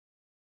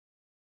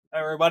Hi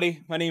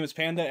everybody, my name is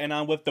Panda, and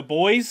I'm with the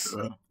boys.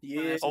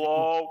 Yeah.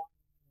 Hello.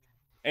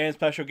 And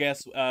special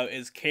guest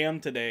is Cam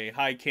today.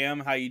 Hi Cam,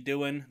 how you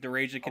doing? The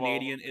Raging Hello.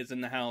 Canadian is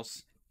in the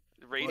house.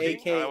 Raging?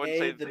 I would AKA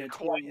say the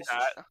quite notorious.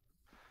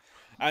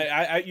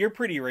 that. You're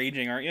pretty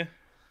raging, aren't you?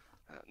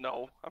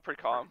 No, I'm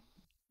pretty calm.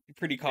 You're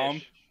pretty calm,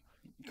 Ish.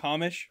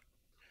 calmish.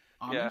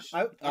 Yeah.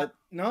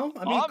 No,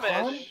 I mean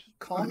Amish?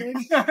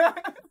 calmish.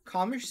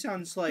 Calmish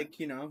sounds like,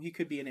 he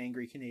could be an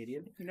angry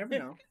Canadian. You never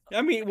know.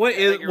 I mean, I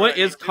think you're right.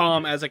 is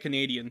calm as a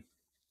Canadian?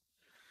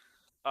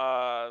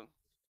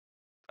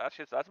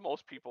 Actually, that's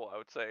most people, I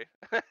would say,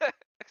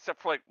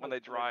 except for like when they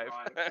drive.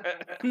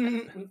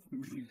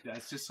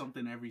 That's just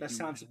something every. That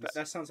sounds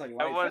like life.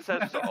 Everyone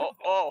says,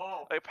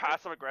 like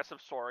passive aggressive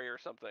sorry or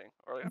something,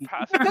 or like a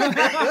passive.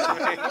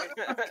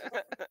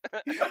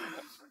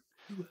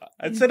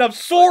 I said I'm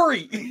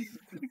sorry.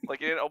 Like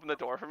you didn't open the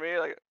door for me.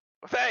 Like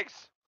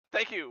thanks,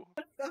 thank you.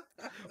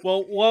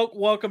 Well,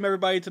 welcome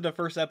everybody to the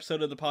first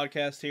episode of the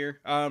podcast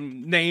here.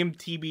 Name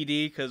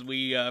TBD because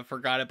we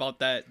forgot about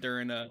that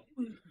during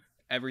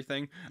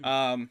everything. Yeah,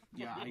 I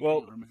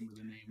well, can't remember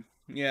the name.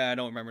 Yeah, I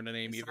don't remember the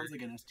name It either. sounds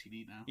like an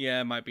STD now.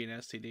 Yeah, it might be an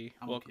STD.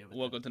 I'm okay with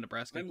Welcome to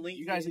Nebraska.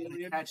 You guys are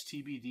gonna catch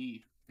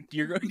TBD.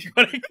 You're going to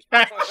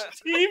catch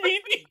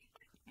TBD.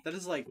 That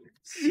is like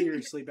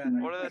seriously bad.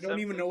 What are I the don't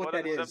even know what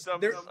that is.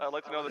 symptoms? I'd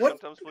like to know the What?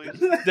 symptoms, please.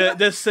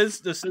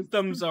 The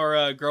symptoms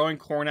are growing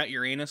corn at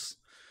your anus,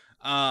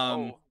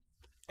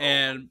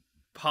 and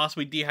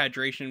possibly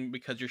dehydration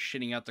because you're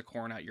shitting out the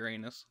corn at your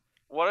anus.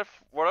 What if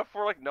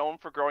we're like known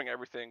for growing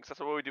everything? 'Cause that's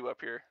what we do up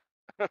here.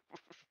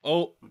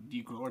 Oh, Do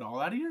you grow it all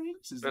out of your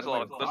anus? There's a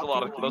lot of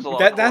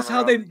that's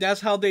corn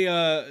how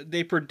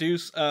they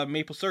produce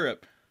maple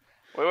syrup.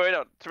 Wait,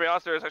 no. To be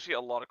honest, there's actually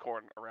a lot of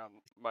corn around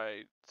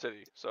my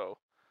city, so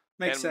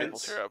Makes and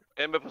sense.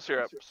 maple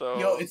syrup. So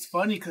Yo, it's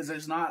funny because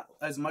there's not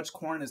as much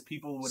corn as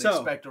people would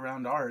expect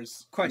around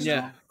ours. Question.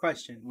 Yeah.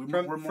 Question.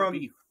 We're more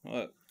beef.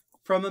 What?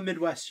 From a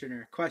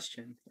Midwesterner.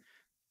 Question.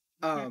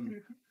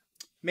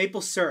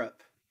 Maple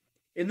syrup.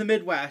 In the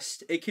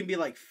Midwest, it can be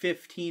like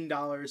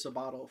 $15 a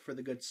bottle for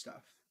the good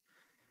stuff.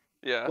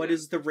 yeah. What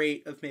is the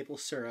rate of maple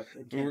syrup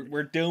in Canada?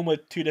 We're dealing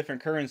with two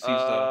different currencies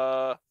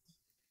though.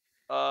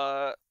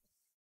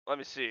 Let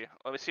me see.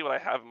 Let me see what I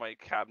have in my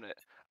cabinet.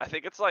 I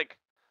think it's like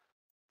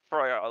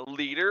for a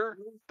liter.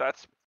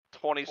 That's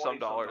 $20-some,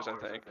 I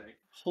think.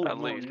 Holy at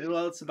moly. least.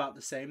 Well, it's about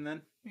the same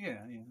then. Yeah.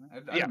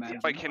 Yeah, imagine.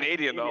 like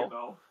Canadian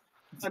though.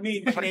 I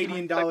mean,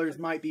 Canadian dollars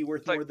might be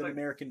worth more than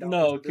American dollars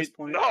No, at this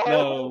point.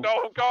 No,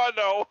 God,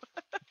 no.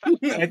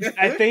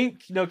 I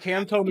think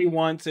Cam told me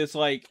once it's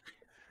like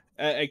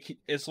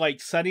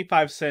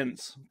 75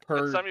 cents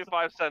per. It's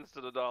 75 cents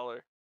to the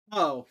dollar.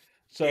 Oh,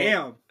 So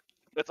damn.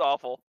 It's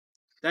awful.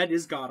 That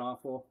is god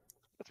awful.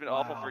 It's been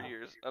awful for Wow.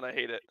 years, and I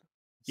hate it.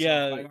 So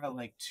Yeah. if I got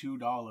like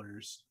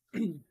 $2.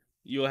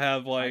 you'll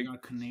have I like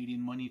got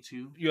Canadian money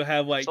too.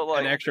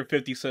 an extra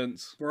 50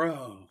 cents.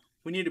 Bro.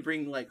 We need to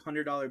bring like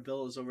 $100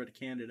 bills over to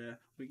Canada.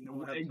 We can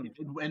we'll have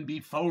some... And be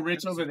faux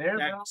rich over there.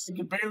 Bro. I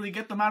can barely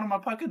get them out of my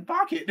fucking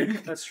pocket.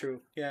 That's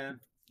true. Yeah.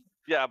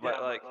 Yeah,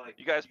 but like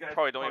you guys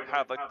probably don't even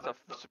have like the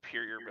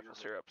superior maple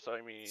syrup. So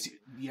I mean,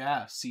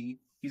 See,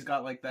 he's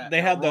got like that.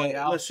 They have the-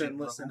 Royale Listen, shit,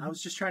 bro. listen. I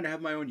was just trying to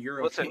have my own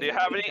euro. listen. Do you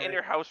have any in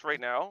your house right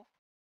now?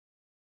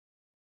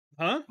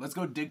 Huh? Let's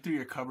go dig through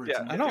your cupboards.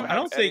 Yeah, and I get don't. them I out.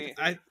 don't think.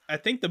 I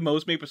think the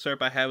most maple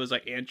syrup I have is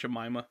like Aunt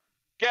Jemima.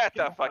 Get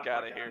the fuck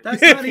out of here.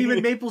 That's not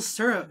even maple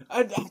syrup.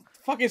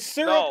 Fucking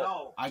syrup.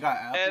 No, I got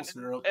apple and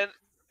syrup.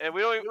 and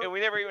we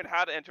never even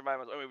had Aunt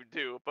Jemima's. I mean, we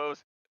do, but it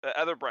was the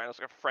other brand. It was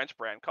like a French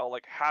brand called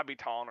like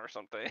Habitant or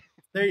something.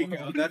 There you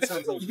go. That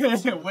sounds like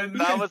When-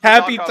 That was the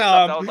Happy knockoff Tom.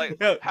 stuff. That was like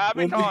Yeah,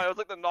 Habitant. when- It was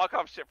like the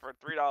knockoff shit for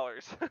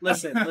 $3.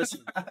 Listen.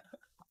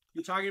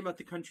 You're talking about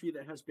the country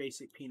that has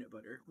basic peanut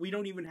butter. We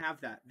don't even have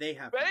that. They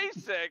have that.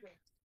 Basic.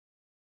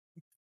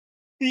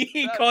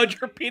 He called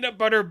your peanut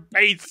butter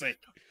basic.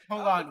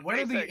 Hold on, what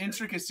are the Basic.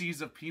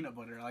 intricacies of peanut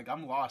butter? Like,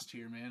 I'm lost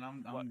here, man.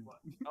 I'm I don't know.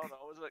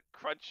 Was it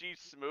crunchy,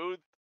 smooth?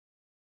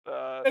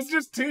 It's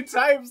just two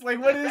types. Like,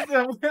 what is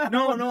that?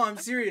 No, I'm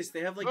serious.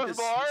 They have like Smooth this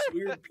bar?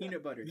 weird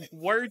peanut butter.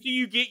 Where do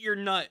you get your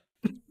nut?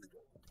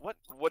 What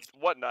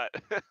nut?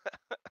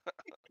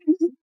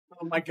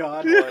 Oh my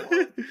god.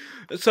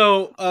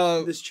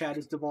 So, This chat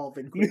is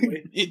devolving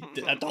quickly.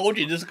 I told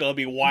you this is gonna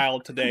be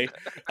wild today.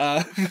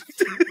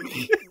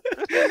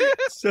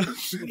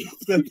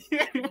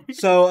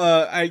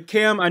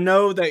 Cam, I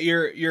know that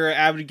you're an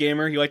avid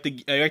gamer. You like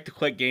to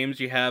collect games.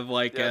 You have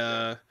like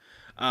Yes,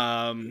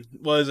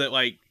 what is it,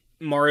 like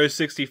Mario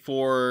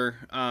 64,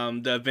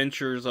 The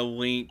Adventures of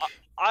Link.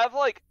 I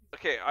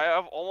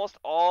have almost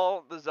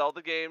all the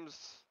Zelda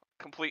games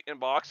complete in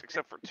box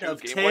except for 2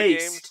 Of Game Boy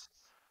games, taste.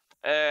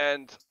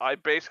 and I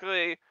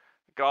basically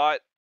got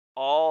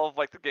all of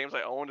like the games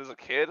I owned as a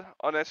kid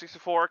on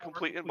N64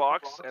 complete in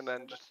box, and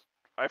then just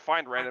I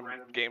find random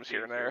games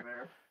here and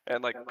there,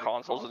 and like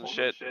consoles and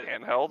shit,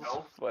 handhelds.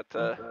 But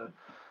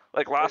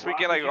like last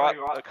weekend, I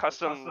got a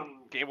custom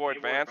Game Boy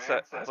Advance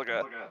that has like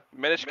a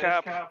Minish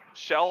Cap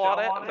shell on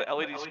it with an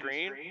LED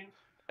screen,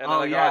 and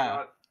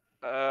then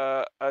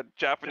a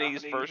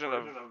Japanese version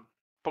of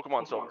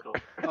Pokemon Silver.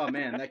 Oh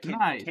man, that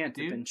Nice, can't have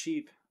dude. been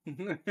cheap.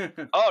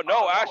 Oh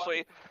no,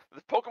 actually,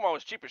 the Pokemon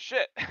was cheap as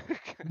shit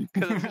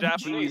because it's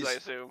Japanese, I Jeez.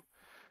 assume.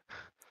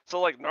 So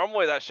like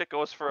normally that shit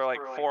goes for like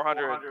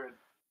 $400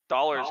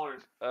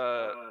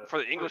 for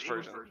the English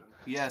version.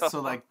 Yeah,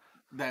 so like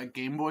that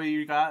Game Boy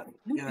you got,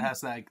 it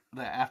has like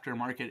the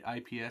aftermarket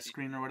IPS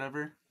screen or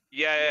whatever.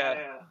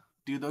 Yeah.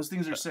 Dude, those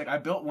things are sick. I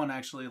built one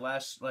actually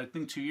I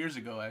think 2 years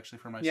ago actually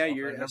for myself. Yeah,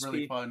 your They're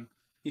really SP. fun.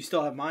 You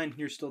still have mine.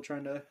 You're still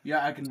trying to.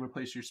 Yeah, I can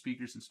replace your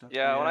speakers and stuff.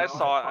 Yeah, when I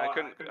saw it,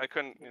 I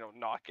couldn't,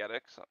 not get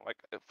it. So, like,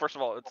 first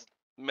of all, it's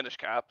Minish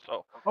Cap,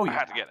 so I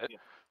had to get it,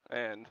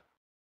 and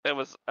it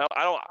was.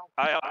 I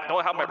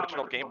don't have my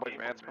original Game Boy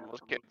Advance when I was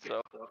a kid,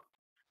 so.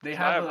 They I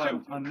have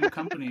have a new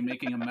company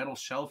making a metal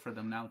shell for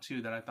them now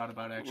too that I thought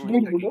about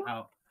actually checking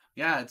out.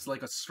 Yeah, it's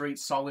like a straight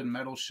solid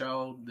metal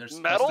shell. There's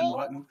custom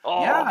button.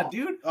 Oh. Yeah,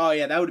 dude. Oh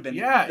yeah, that would have been.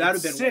 Yeah, that would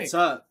have been sick. what's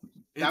up.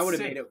 It's That would have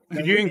sick. made it.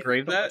 Could you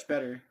engrave so that? much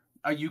better.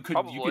 You could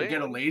Probably.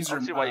 get a laser I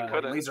don't see why you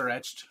couldn't. laser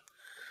etched.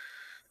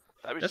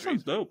 That'd be That sweet.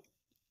 sounds dope.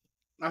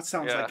 That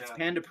sounds Yeah. like it's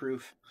panda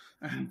proof.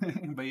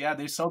 But yeah,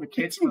 they sell the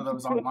kits for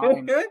those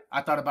online.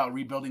 I thought about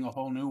rebuilding a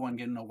whole new one,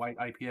 getting a white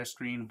IPS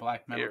screen,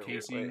 black metal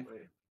casing.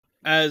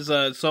 As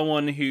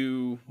someone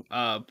who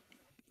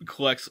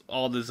collects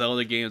all the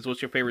Zelda games,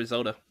 what's your favorite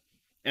Zelda,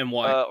 and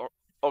why?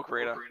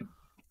 Ocarina.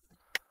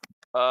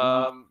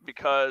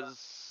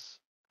 Because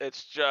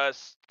it's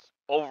just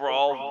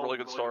overall really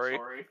good story.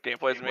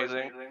 Gameplay is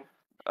amazing.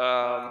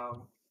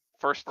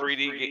 First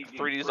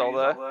 3D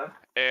Zelda,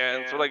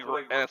 and so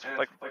it's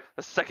like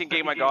the second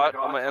game I got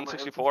on my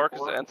N64,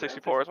 because the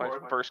N64 is my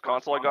first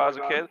console I got as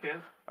a kid.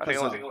 I think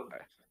it was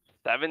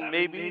 7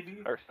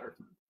 maybe, or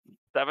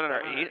 7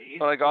 or 8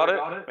 when I got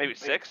it, maybe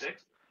 6.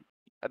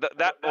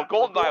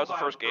 GoldenEye was the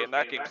first game.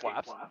 That game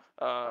slaps.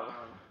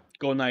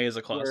 GoldenEye is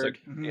a classic.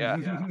 Yeah,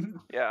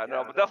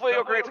 no, but definitely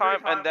a great time.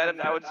 And then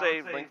I would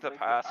say Link to the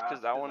Past,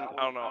 because that one, I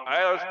don't know,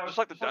 I just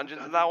like the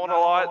dungeons in that one a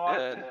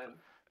lot, and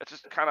it's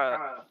just kind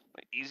of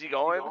easy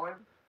going.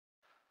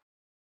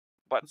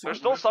 But there's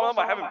still some of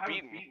them I haven't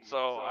beaten,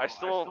 so I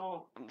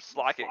still am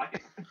slacking.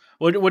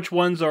 Which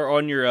ones are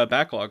on your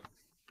backlog?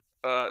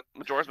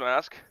 Majora's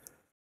Mask.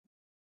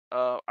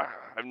 I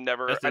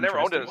never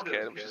owned it as a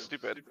kid, which is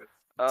stupid.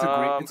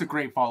 It's a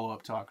great follow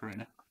up to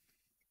Ocarina.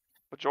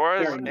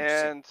 Majora's, Very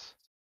nice. and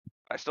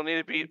I still need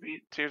to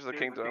beat Tears of the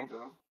Kingdom.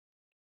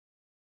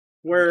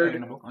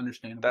 Word.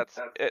 Understandable. That's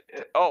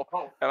it. Oh,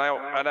 and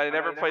I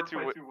never played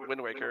through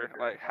Wind Waker.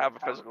 I have a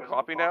physical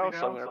copy now,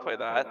 so I'm gonna play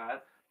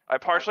that. I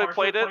partially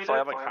played it, so I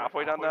have like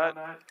halfway done that,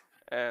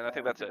 and I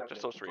think that's it.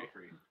 Just those 3.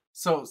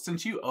 So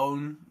since you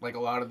own like a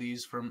lot of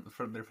these from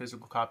their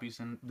physical copies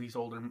and these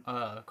older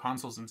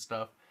consoles and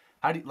stuff,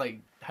 how do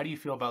you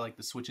feel about like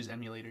the Switch's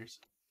emulators?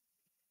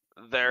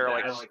 They're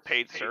like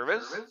paid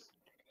service.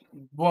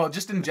 Well,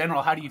 just in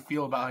general, how do you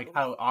feel about like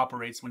how it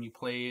operates when you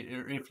play it,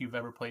 or if you've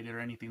ever played it or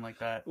anything like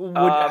that?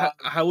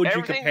 How would you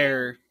everything-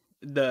 compare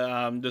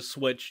the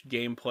Switch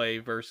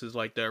gameplay versus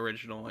like the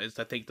original?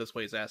 I think this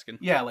way is asking.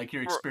 Yeah, like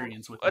your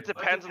experience with It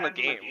depends on the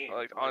game.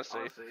 Like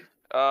honestly,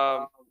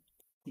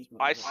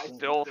 I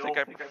still think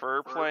I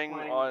prefer playing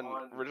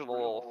on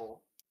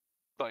original,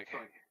 like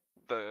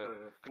the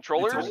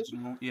controllers. It's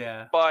original,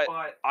 yeah. But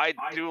I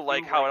do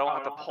like how I don't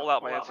have to pull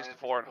out my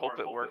N64 and hope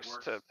it works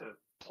to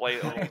play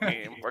the whole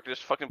game, or I can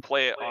just fucking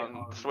play it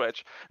on the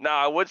Switch. Now,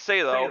 I would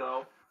say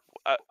though,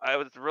 I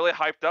was really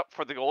hyped up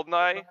for the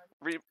GoldenEye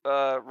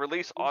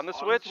release on the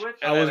Switch.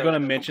 I was gonna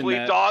mention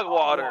that. Dog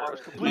water. It was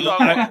complete dog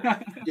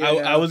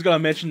water. I was gonna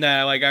mention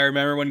that. Like, I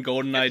remember when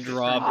GoldenEye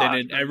dropped,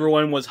 and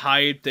everyone was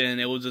hyped, and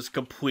it was just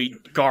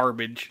complete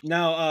garbage.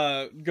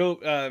 Now,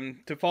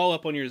 to follow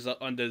up on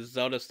the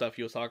Zelda stuff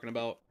you was talking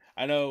about.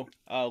 I know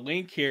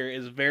Link here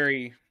is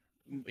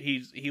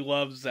he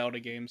loves Zelda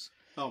games.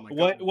 Oh my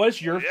god.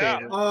 What's your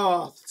favorite?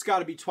 Oh, it's got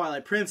to be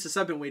Twilight Princess.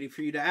 I've been waiting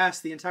for you to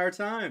ask the entire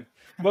time.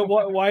 But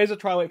why is it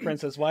Twilight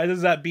Princess? Why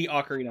does that beat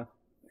Ocarina?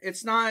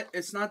 It's not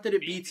that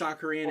it beats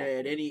Ocarina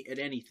at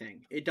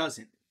anything. It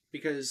doesn't,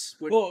 because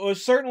well, it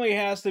certainly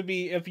has to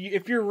be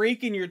if you're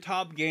ranking your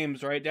top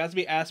games, right? There has to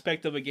be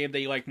aspect of a game that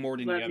you like more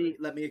than the other.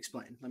 Let me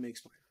explain.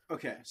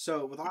 Okay,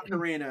 so with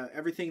Ocarina,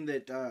 everything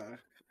that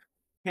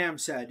Cam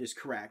said is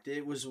correct.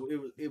 It was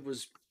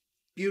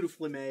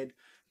beautifully made,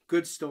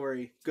 good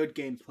story, good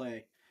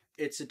gameplay.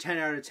 It's a 10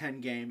 out of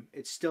 10 game.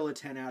 It's still a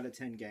 10 out of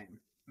 10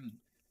 game.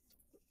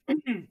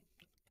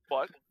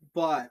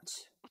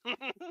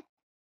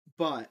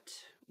 But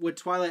with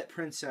Twilight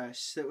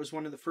Princess, that was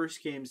one of the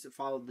first games that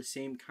followed the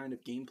same kind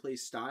of gameplay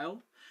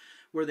style,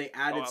 where they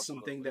added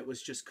something that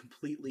was just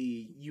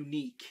completely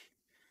unique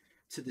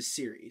to the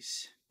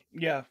series.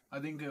 Yeah, I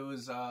think it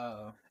was,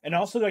 and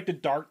also like the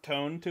dark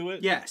tone to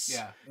it. Yes,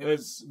 yeah, it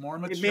was more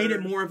mature. It made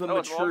it more of a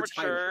mature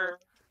title.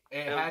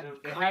 It had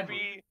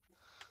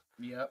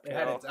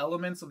its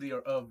elements of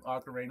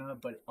Ocarina,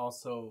 but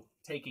also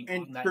taking.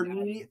 And for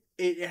me,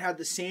 it had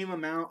the same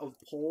amount of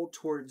pull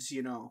towards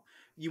you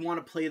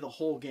want to play the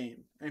whole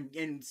game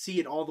and see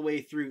it all the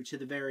way through to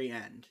the very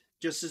end.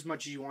 just as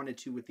much as you wanted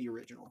to with the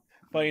original.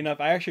 Funny enough,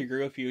 I actually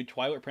agree with you.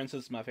 Twilight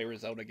Princess is my favorite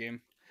Zelda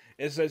game.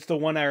 It's the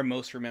one I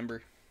most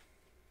remember.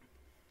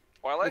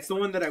 Twilight? It's the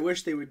one that I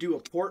wish they would do a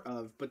port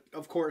of, but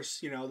of course,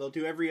 they'll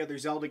do every other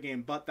Zelda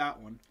game but that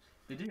one.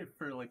 They did it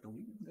for like the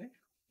Wii.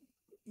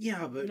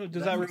 Yeah, but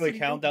does that really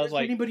count? That was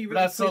like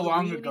that's so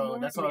long ago.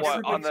 That's what I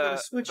was on the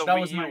Switch. The that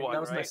Wii was my U one, that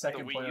was my right?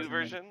 second The Wii U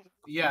version.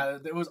 Yeah,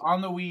 it was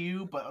on the Wii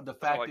U, but the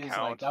fact really is,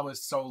 count. like, that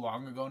was so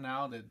long ago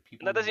now that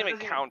people. And that doesn't even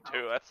count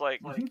too. That's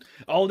like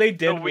all they the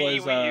did Wii,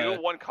 was Wii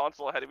U, one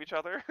console ahead of each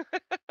other.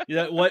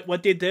 yeah,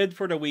 what they did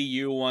for the Wii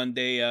U one,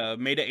 they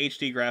made it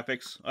HD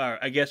graphics.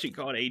 I guess you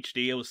could call it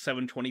HD. It was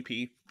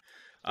 720p.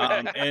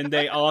 And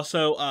they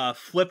also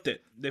flipped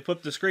it. They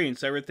flipped the screen,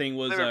 so everything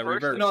was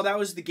reversed. No, that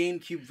was the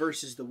GameCube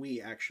versus the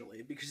Wii,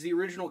 actually, because the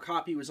original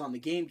copy was on the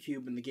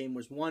GameCube and the game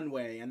was one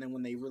way, and then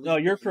when they released, No,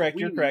 you're it for the correct.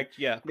 You're Wii, correct.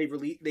 Yeah,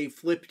 they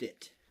flipped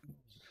it.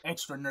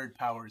 Extra nerd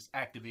powers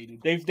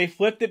activated. they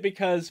flipped it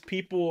because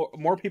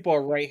more people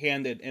are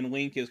right-handed, and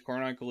Link is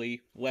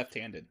chronically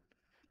left-handed.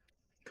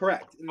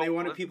 Correct, and they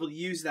wanted people to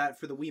use that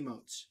for the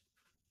Wiimotes.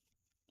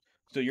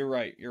 So you're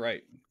right. You're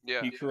right.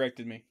 Yeah. You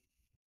corrected me,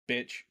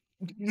 bitch.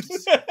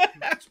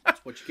 That's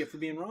what you get for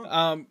being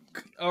wrong.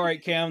 All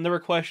right, Cam. Another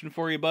question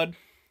for you, bud.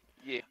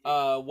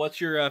 Yeah. What's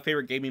your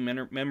favorite gaming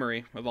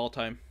memory of all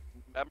time?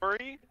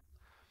 Memory?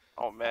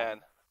 Oh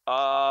man.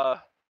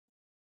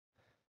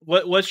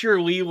 What's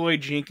your Leroy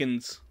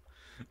Jenkins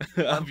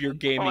of your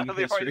gaming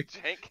history?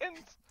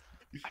 Jenkins?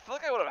 I feel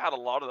like I would have had a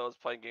lot of those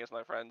playing games with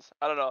my friends.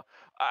 I don't know.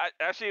 I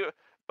actually,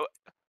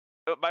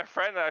 my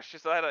friend actually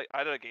said I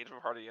had an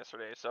engagement party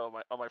yesterday, so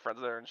all my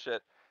friends there and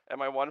shit. And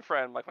my one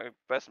friend, like my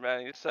best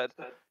man, he said,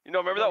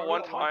 remember that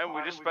one time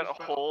we just spent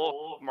a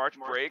whole March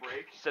break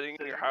sitting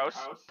in your house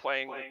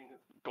playing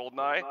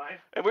GoldenEye,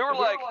 and we were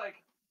like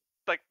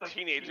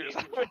teenagers.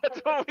 That's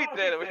what we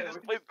did. We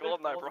just played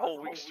GoldenEye for a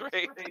whole week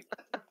straight.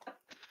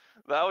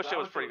 That shit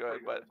was pretty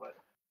good, but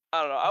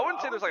I don't know. I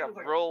wouldn't say there's like a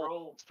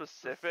real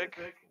specific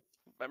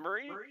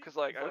memory, because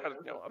like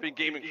I've been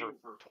gaming for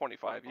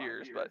 25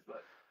 years, but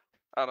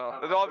I don't know.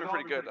 They've all been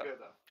pretty good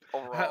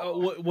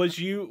overall. Was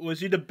you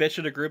the bitch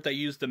of the group that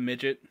used the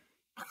midget?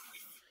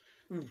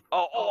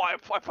 I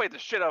played the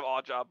shit out of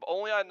Oddjob, but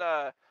only on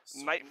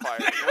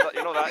Nightfire.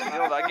 You know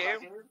that game?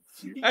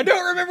 I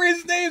don't remember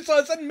his name, so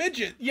I said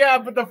midget. Yeah,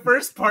 but the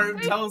first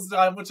part tells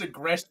how much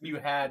aggression you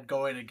had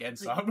going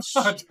against him. He's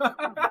like,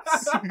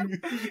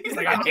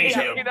 I hate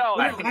him.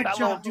 That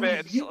little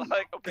bitch.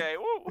 Like, okay,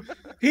 woo.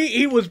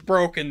 He was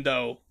broken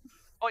though.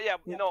 Oh yeah,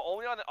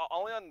 only on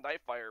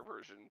Nightfire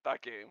version.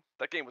 That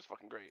game was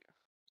fucking great.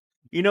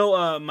 One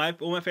of my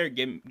favorite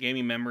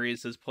gaming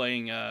memories is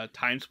playing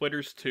Time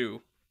Splitters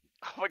 2.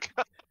 Oh my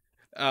god.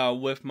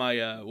 With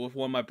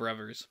one of my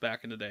brothers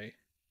back in the day.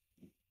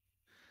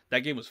 That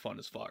game was fun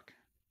as fuck.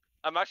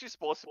 I'm actually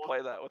supposed to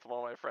play that with one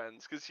of my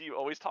friends because he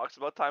always talks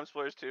about Time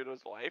Splitters 2 to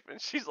his wife,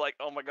 and she's like,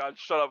 "Oh my god,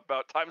 shut up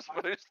about Time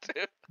Splitters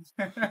 2."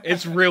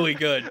 It's really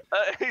good.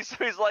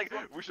 He's like,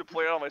 "We should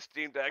play it on my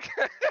Steam Deck."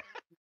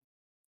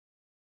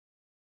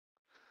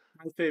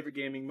 My favorite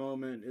gaming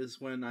moment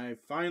is when I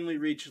finally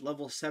reached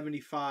level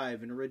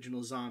 75 in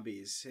Original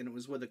Zombies, and it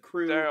was with a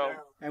crew,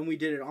 and we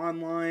did it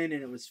online,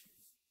 and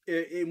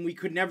and we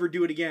could never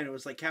do it again. It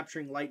was like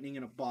capturing lightning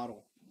in a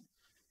bottle.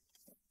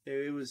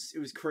 It was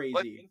crazy.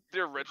 Like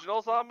the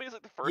original Zombies,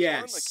 like the first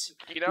yes. one,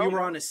 like Keto? We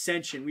were on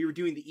Ascension. We were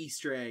doing the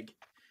Easter egg,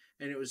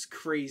 and it was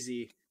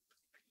crazy.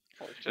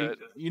 Holy shit.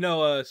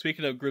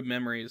 Speaking of group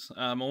memories,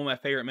 one of my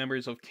favorite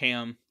memories of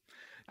Cam.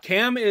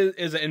 Cam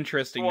is an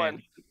interesting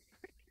man.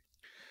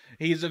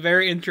 He's a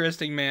very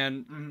interesting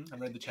man. I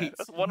read the chat.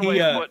 That's one way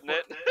of putting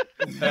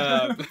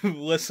it.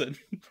 Listen,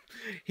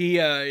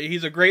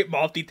 he's a great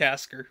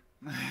multitasker.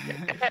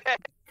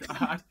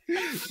 God.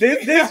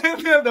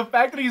 The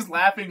fact that he's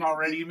laughing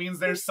already means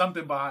there's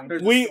something behind.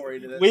 There's a story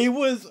to this.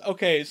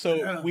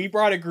 We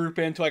brought a group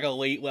into like a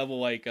late level,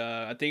 like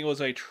I think it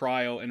was a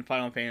trial in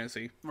Final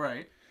Fantasy.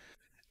 Right.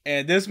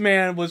 And this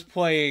man was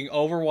playing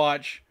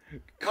Overwatch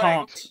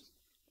comped.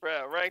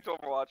 Yeah, ranked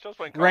Overwatch. I was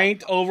playing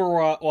ranked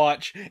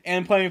Overwatch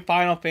and playing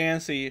Final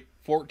Fantasy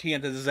 14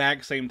 at the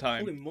exact same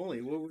time. Holy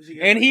moly, what was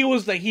he? And he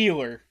was the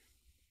healer.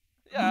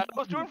 Yeah, I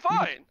was doing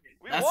fine.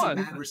 That's some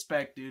mad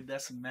respect, dude.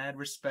 That's some mad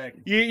respect.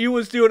 You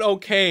was doing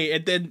okay,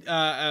 and then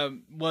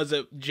was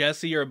it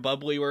Jessie or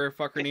Bubbly, where her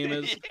fucker name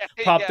is,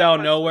 popped out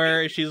of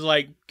nowhere, and she's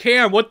like,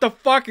 "Cam, what the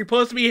fuck? You're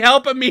supposed to be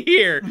helping me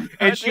here."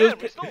 And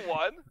we still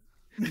won.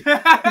 And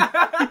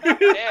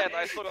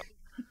I still got...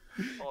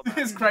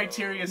 His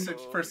criteria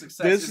for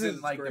success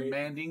isn't like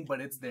demanding,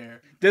 but it's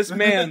there. This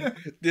man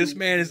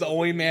is the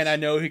only man I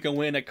know who can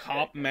win a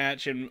comp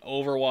match in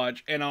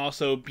Overwatch and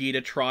also beat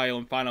a trial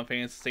in Final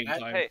Fantasy at the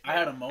same time. I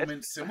had a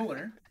moment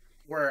similar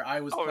where I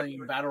was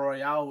playing Battle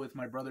Royale with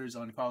my brothers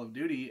on Call of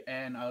Duty,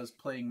 and I was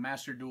playing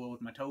Master Duel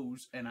with my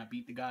toes, and I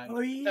beat the guy. Oh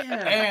yeah!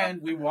 And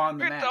we won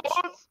the match.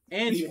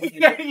 And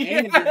your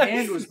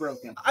hand was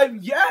broken.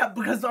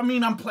 Because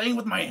I'm playing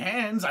with my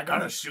hands. I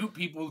gotta shoot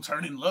people,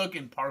 turn and look,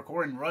 and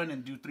parkour and run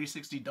and do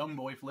 360 dumb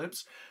boy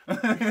flips.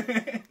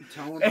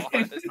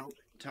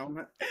 Tell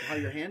him how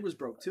your hand was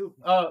broke too.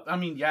 I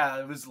mean, yeah,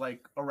 it was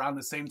like around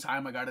the same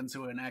time I got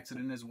into an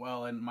accident as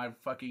well, and my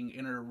fucking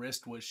inner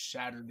wrist was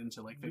shattered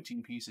into like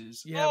 15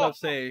 pieces. Yeah, I was about to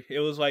say, it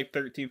was like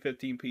 13,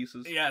 15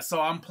 pieces. Yeah,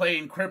 so I'm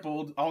playing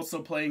crippled,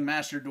 also playing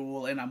Master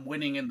Duel, and I'm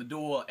winning in the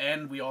duel,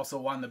 and we also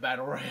won the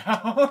Battle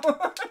Royale.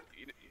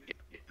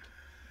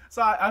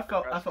 So I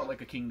felt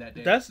like a king that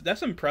day.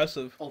 That's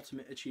impressive.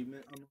 Ultimate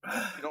achievement.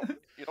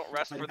 You don't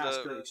rest for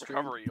the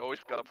recovery. You always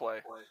gotta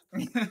play.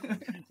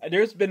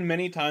 There's been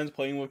many times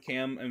playing with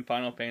Cam in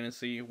Final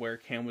Fantasy where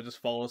Cam would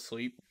just fall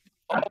asleep.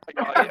 Oh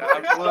my god, yeah.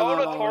 I'm so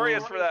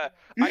notorious for that.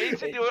 I used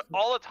to do it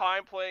all the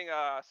time playing,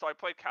 so I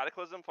played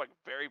Cataclysm for like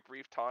a very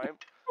brief time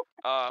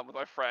with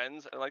my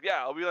friends. And like, yeah,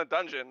 I'll be in a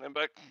dungeon and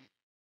be like,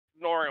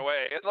 snoring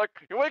away. And like,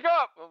 you wake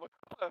up! I'm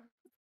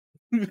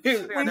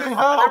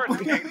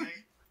like,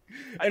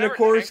 And of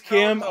course,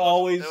 Cam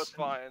always... It was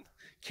fine.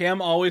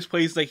 Cam always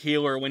plays the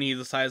healer when he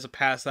decides to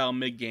pass out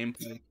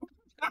mid-gameplay.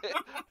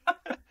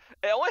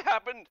 It only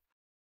happened...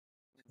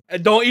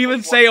 Don't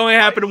even say it only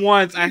happened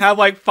once. I have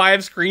like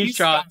 5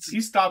 screenshots.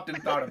 He stopped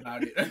and thought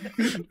about it.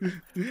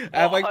 I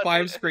have like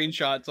 5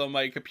 screenshots on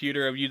my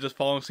computer of you just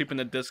falling asleep in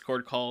the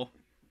Discord call.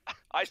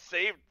 I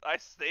saved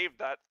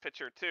that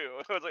picture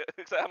too. It was like,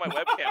 because I had my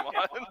webcam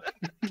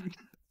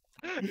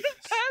on.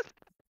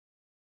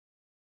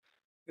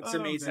 It's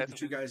amazing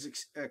that you guys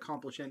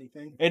accomplish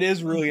anything. It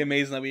is really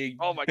amazing that we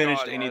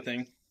finished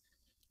anything.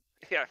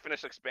 Yeah, I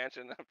finished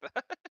expansion.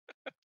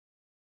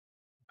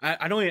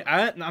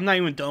 I'm not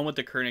even done with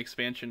the current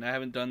expansion. I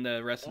haven't done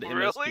the rest of the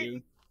MSQ.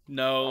 Really?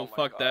 No,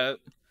 fuck that.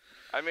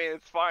 I mean,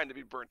 it's fine to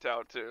be burnt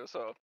out too.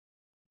 So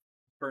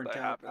burnt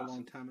out a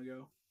long time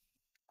ago.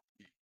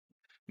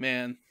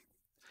 Man,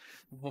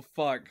 well,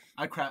 fuck.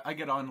 I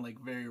get on like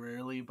very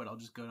rarely, but I'll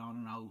just go on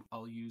and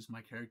I'll use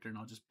my character and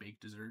I'll just bake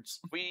desserts.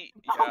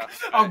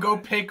 I'll go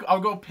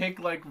pick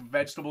like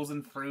vegetables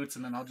and fruits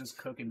and then I'll just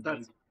cook and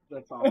bake.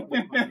 That's awful.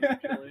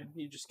 Actually,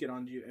 you just get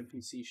onto your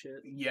NPC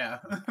shit. Yeah,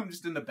 I'm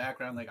just in the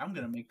background like I'm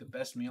gonna make the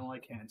best meal I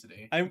can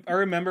today. I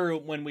remember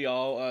when we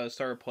all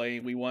started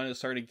playing, we wanted to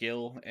start a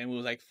guild and we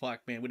was like,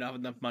 fuck, man, we don't have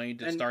enough money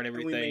to start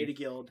everything. And we made a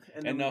guild.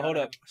 And no, hold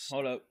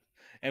up.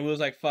 And we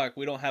was like, fuck,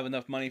 we don't have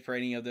enough money for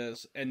any of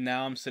this. And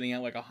now I'm sitting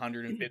at like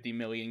 150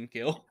 million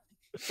gil.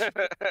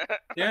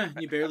 Yeah,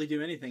 you barely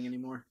do anything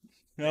anymore.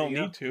 I don't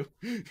need to.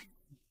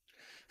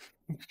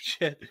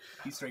 Shit.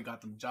 He straight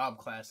got them job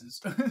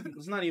classes.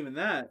 It's not even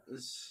that.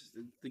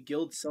 The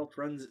guild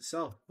self-runs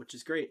itself, which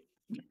is great.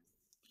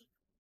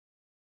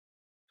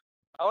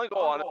 I only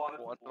go on it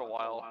once in a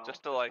while,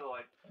 just to like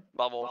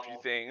level a few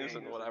things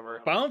and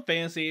whatever. Final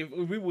Fantasy, if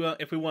we want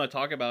to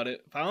talk about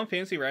it, Final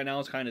Fantasy right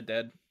now is kind of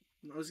dead.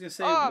 I was gonna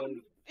say,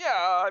 yeah,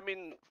 I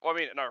mean,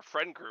 in our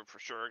friend group for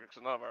sure,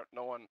 because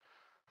no one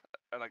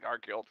in like our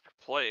guild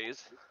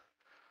plays.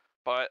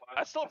 But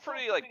I'm still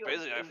pretty like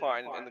busy, I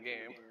find, in the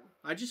game.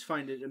 I just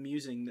find it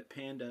amusing that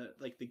Panda,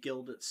 like the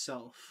guild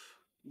itself,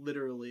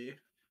 literally,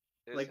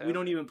 like we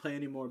don't even play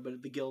anymore,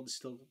 but the guild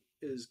still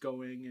is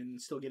going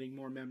and still getting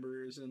more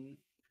members and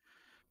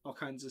all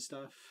kinds of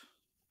stuff.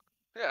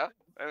 Yeah.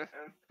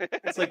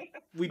 It's like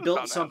we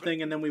built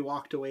something and then we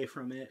walked away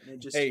from it and it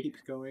just keeps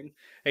going.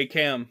 Hey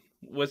Cam,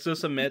 let's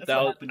just admit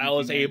that I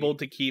was able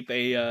to keep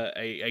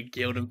a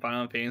guild in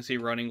Final Fantasy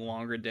running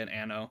longer than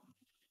Anno.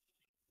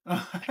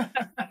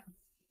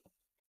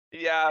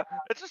 Yeah,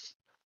 it's just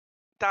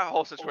that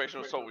whole situation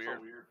was so weird.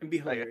 It'd be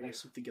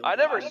hilarious with the guild. I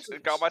never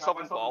got myself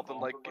involved in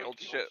like guild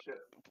shit,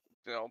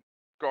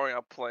 growing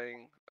up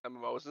playing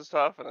MMOs and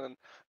stuff, and then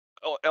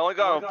I only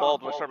got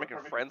involved when I started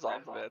making friends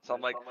off of it. So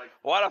I'm like,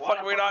 why the fuck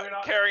are we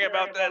not caring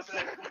about this?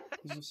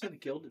 As you said, the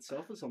guild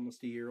itself is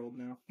almost a year old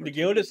now. The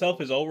guild itself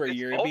is over a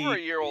year. Over a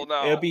year old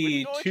now. It'll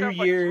be 2 years.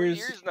 Like 3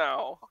 years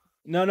now.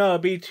 No, it'll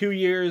be 2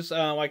 years.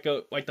 Like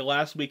the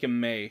last week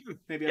in May.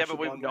 Maybe but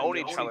we've known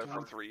each other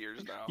for 3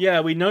 years now. Yeah,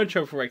 we know each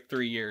other for like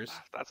 3 years.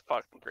 That's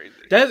fucking crazy.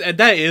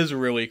 That is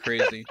really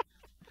crazy.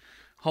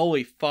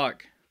 Holy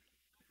fuck.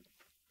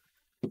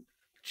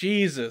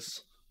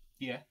 Jesus.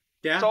 Yeah.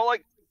 So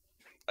like,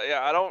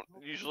 yeah, I don't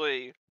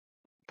usually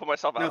put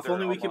myself out there. If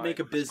only we could make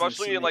a business,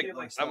 especially in like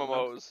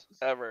MMOs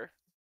ever.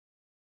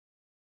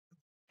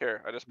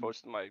 Here, I just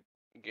posted my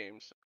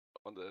games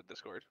on the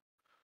Discord.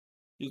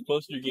 You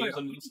posted your games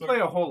on Discord? I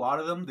play a whole lot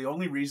of them. The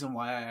only reason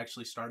why I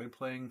actually started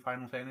playing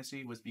Final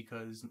Fantasy was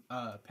because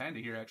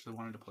Panda here actually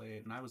wanted to play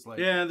it, and I was like,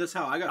 yeah, that's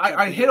how I got.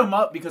 I hit him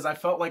up because I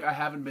felt like I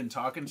haven't been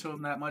talking to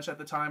him that much at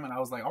the time, and I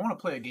was like, I want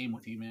to play a game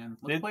with you, man.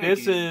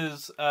 This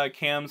is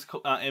Cam's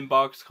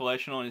inbox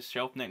collection on his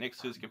shelf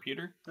next to his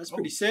computer. That's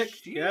pretty sick.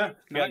 Shit. Yeah,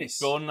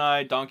 nice.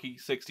 GoldenEye, Donkey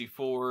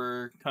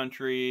 64,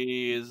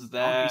 Country is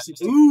that.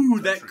 Ooh,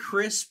 that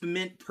crisp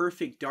mint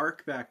perfect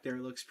dark back there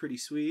looks pretty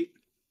sweet.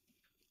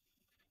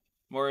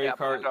 Mario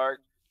Kart.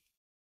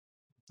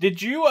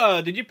 Did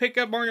you pick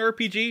up Mario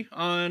RPG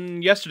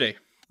on yesterday?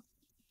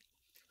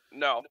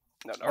 No.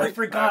 I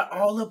forgot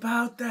all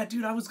about that,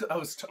 dude. I have a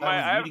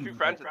few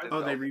friends that did.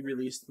 Oh, they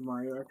re-released the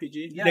Mario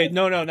RPG? Yeah.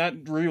 No, not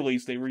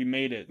re-released. They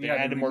remade it. They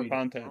added more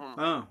content.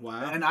 Oh,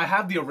 wow. And I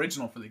have the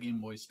original for the Game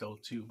Boy still,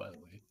 too, by the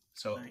way.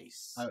 So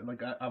Nice.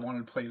 I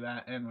wanted to play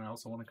that, and I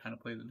also want to kind of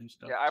play the new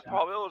stuff. Yeah, I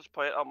probably will just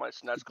play it on my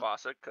SNES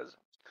Classic because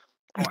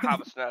I don't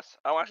have a SNES.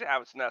 I don't actually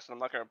have a SNES, and I'm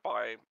not gonna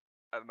buy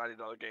a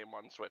 $90 game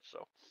on Switch.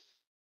 So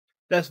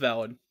That's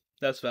valid.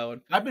 That's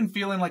valid. I've been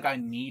feeling like I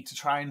need to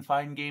try and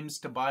find games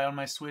to buy on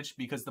my Switch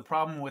because the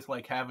problem with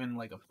like having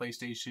like a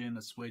PlayStation,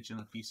 a Switch, and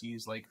a PC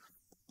is like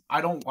I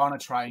don't want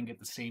to try and get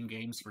the same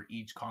games for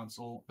each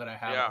console that I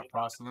have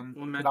across them.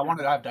 Well, I want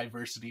to have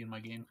diversity in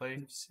my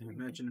gameplay.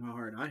 Imagine how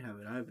hard I have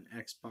it. I have an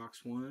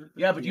Xbox One.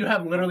 Yeah, but you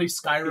have literally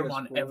Skyrim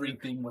on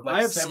everything with like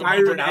I have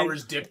 700 Skyrim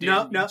hours dipped in.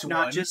 No,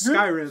 not just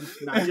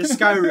Skyrim. Not just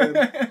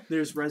Skyrim.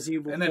 There's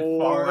Resident Evil and then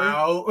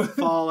 4,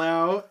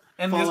 Fallout.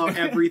 And follow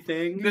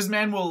everything. This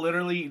man will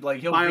literally he'll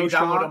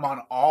re-download them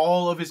on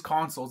all of his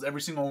consoles,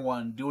 every single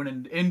one, do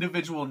an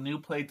individual new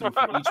playthrough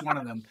for each one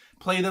of them,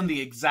 play them the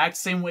exact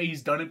same way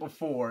he's done it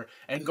before,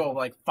 and go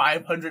like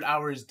 500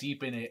 hours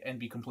deep in it and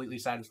be completely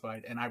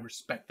satisfied. And I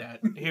respect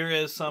that. Here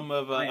is some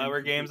of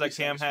our games that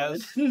Cam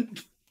has.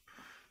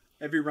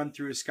 Every run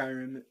through of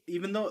Skyrim,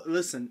 even though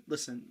listen,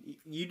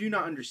 you do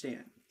not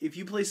understand. If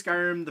you play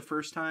Skyrim the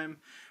first time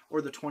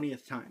or the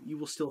 20th time, you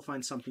will still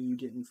find something you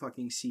didn't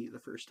fucking see the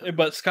first time.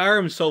 But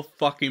Skyrim's so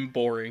fucking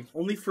boring.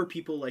 Only for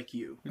people like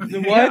you. What?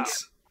 Yeah,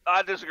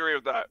 I disagree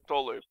with that.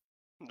 Totally.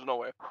 There's no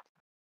way.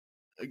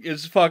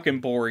 It's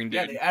fucking boring,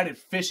 dude. Yeah, they added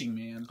fishing,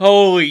 man.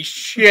 Holy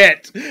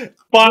shit.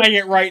 Buying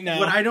it right now.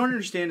 What I don't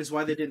understand is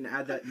why they didn't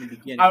add that in the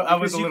beginning. I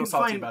was a little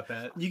salty about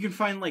that. You can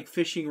find like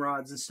fishing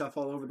rods and stuff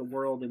all over the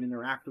world and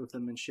interact with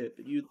them and shit,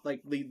 but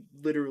they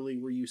literally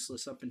were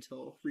useless up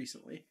until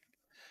recently.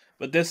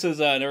 But this is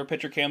another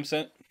picture Cam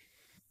sent.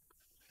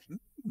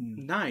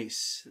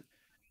 Nice.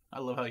 I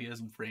love how he has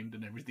them framed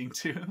and everything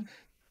too.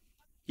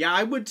 Yeah,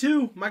 I would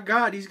too. My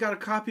God, he's got a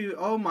copy.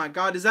 Oh my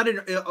God, is that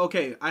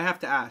okay? I have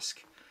to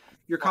ask.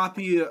 Your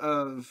copy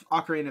of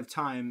Ocarina of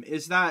Time,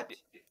 is that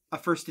a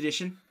first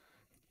edition?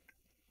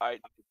 I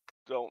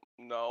don't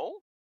know.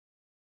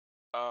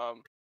 I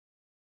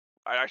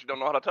actually don't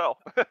know how to tell.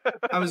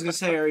 I was gonna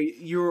say, are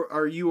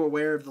you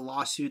aware of the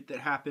lawsuit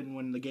that happened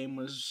when the game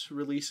was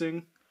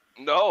releasing?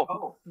 No.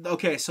 Oh.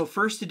 Okay, so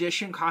first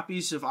edition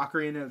copies of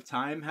Ocarina of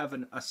Time have a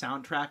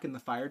soundtrack in the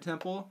Fire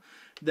Temple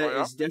that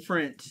is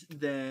different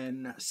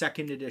than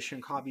second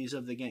edition copies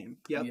of the game.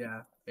 Yep.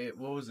 Yeah.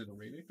 What was it,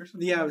 Arabic or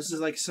something? Yeah, it was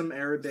like some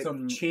Arabic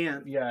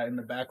chant. Yeah, in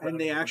the background.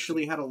 And they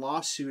actually had a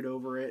lawsuit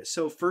over it.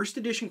 So first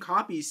edition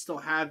copies still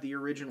have the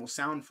original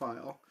sound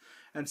file.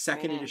 And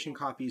second edition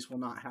copies will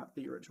not have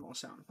the original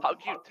sound file. How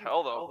can you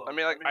tell, though? I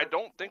mean, like, I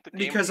don't think the game...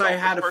 Because I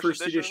had a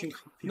first edition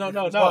copy.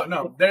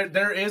 No.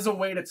 There is a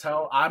way to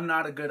tell. I'm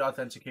not a good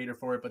authenticator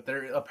for it, but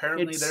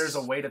there's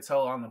a way to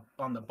tell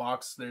on the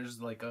box.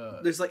 There's like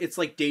a... It's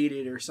like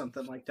dated or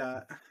something like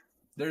that.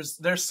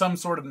 There's some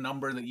sort of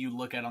number that you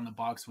look at on the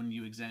box when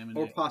you examine it.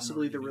 Or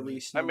possibly the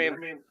release number. I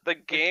mean, the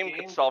game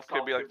itself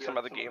could be like some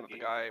other game that the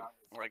guy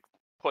like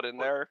put in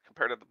there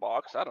compared to the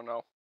box. I don't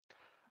know.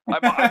 I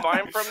buy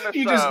him from this.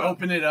 You just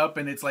open it up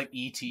and it's like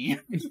E.T.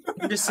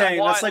 I'm just saying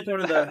that's like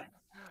one of the.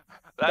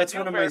 That's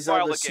one of my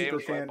Zelda super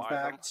fan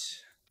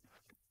facts.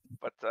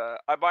 But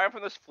I buy them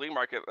from this flea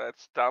market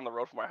that's down the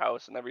road from my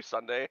house, and every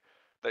Sunday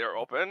they are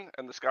open,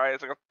 and this guy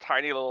has like a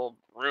tiny little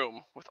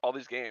room with all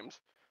these games,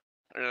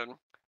 and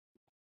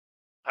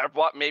I've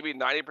bought maybe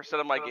 90%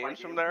 of my games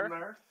from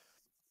there.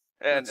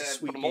 And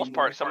for the most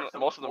part,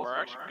 most of them are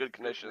actually good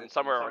condition, and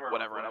some are like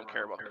whatever. I don't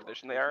care about the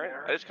condition they are in.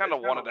 I just kind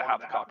of wanted to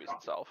have the copies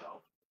itself.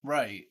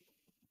 Right.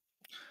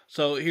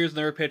 So here's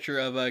another picture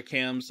of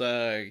Cam's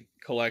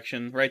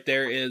collection. Right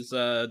there is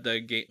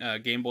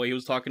the Game Boy he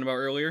was talking about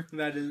earlier.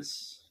 That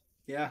is,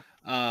 yeah.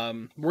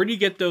 Where do you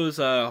get those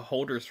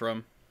holders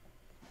from?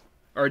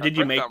 Or did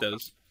you make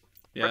those?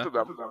 Yeah.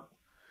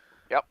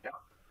 Yep.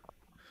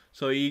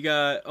 So you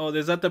got... Oh,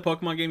 is that the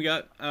Pokemon game you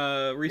got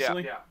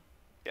recently?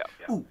 Yeah.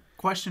 Ooh,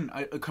 question,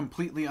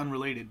 completely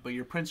unrelated, but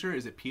your printer,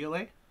 is it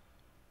PLA?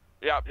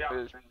 Yeah, it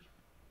is.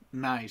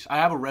 Nice. I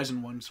have a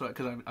resin one, so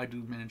because I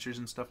do miniatures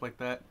and stuff like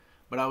that.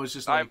 But I was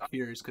just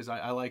curious because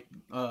I like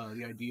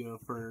the idea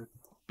for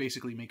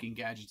basically making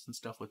gadgets and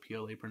stuff with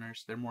PLA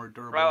printers. They're more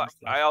durable. Well,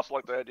 I also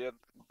like the idea of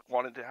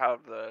wanting to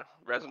have the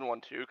resin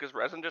one too, because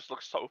resin just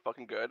looks so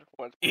fucking good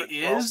when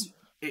it's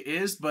It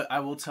is, but I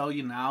will tell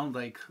you now,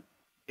 like,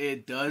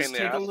 it does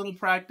take a little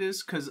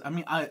practice, because, I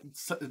mean,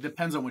 it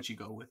depends on what you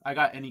go with. I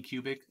got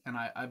Anycubic, and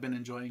I've been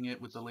enjoying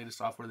it with the latest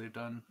software they've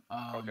done.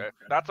 Okay,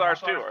 that's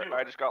ours too.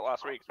 I just got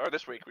last week, or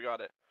this week we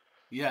got it.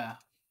 Yeah.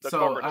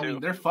 So, I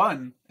mean, they're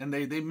fun, and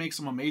they make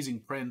some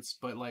amazing prints,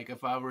 but, like,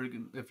 if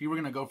you were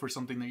going to go for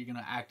something that you're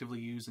going to actively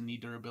use and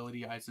need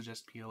durability, I'd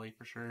suggest PLA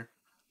for sure.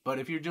 But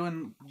if you're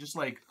doing just,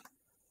 like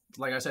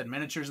I said,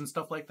 miniatures and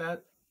stuff like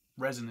that,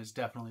 resin is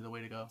definitely the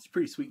way to go. It's a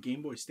pretty sweet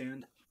Game Boy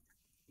stand.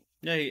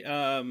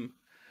 Yeah,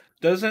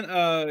 doesn't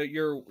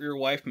your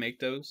wife make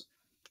those?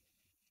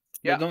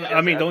 Yeah.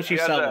 Don't she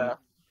sell them?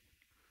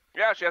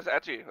 Yeah, she has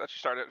Etsy that she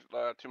started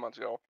 2 months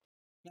ago.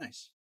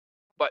 Nice.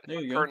 But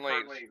currently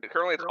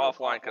it's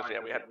offline because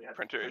we had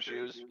printer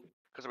issues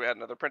because we had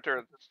another printer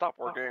that stopped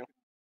working.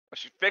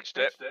 She fixed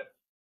it,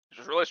 She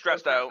was really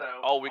stressed out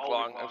all week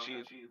long, and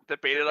she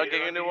debated on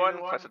getting a new one.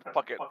 So I said,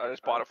 "Fuck it," I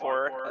just bought it for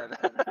her, and,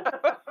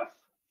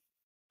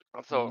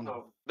 and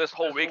so this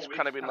whole week's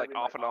kind of been like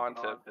off and on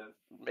to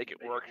make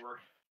it work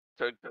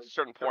to a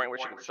certain point where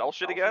she can sell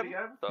shit again.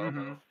 So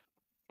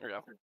yeah,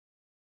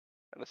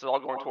 and this is all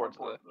going towards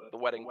the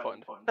wedding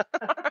fund.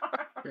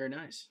 Very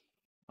nice.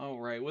 All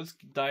right, let's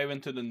dive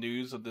into the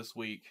news of this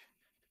week.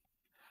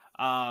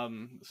 So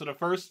the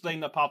first thing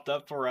that popped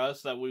up for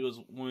us that when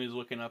we was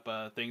looking up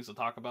things to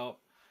talk about,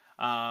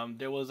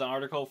 there was an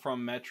article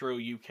from Metro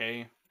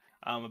UK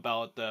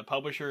about the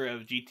publisher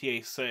of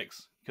GTA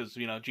 6, because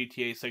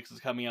GTA 6 is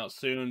coming out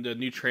soon. The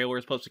new trailer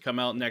is supposed to come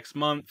out next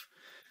month.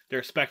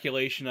 There's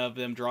speculation of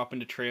them dropping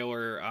the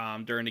trailer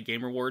during the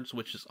Game Awards,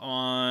 which is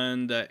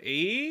on the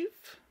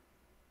 8th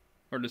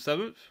or the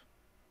 7th.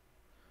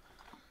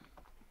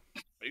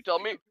 You tell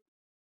me.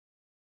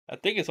 I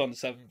think it's on the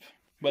 7th.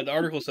 But the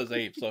article says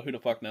 8, so who the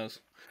fuck knows?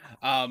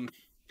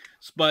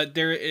 But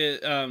there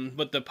is,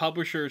 what the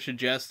publisher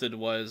suggested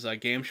was a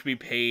game should be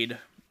paid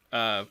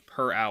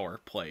per hour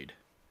played.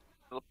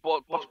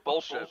 What's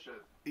bullshit?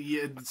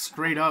 Yeah,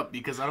 straight up,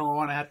 because I don't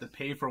want to have to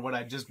pay for what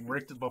I just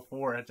worked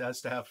before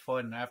just to have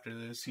fun after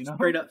this,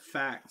 Straight up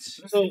facts.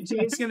 So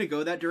it's gonna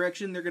go that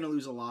direction. They're gonna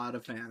lose a lot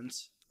of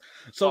fans.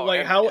 So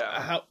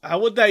how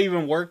would that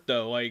even work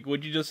though? Like,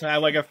 would you just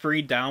have like a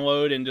free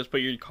download and just put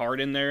your card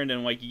in there and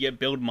then like you get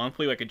billed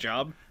monthly like a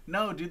job?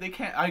 No, dude, they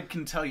can't. I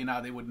can tell you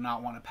now, they would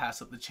not want to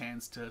pass up the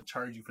chance to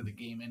charge you for the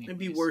game anyway. It'd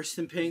be worse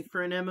than paying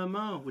for an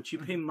MMO, which you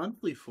pay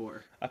monthly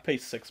for. I pay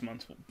 6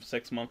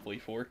 monthly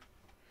for.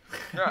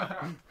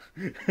 Yeah.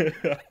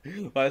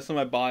 Last time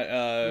I bought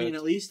I mean,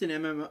 at least in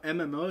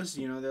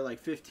MMOs, they're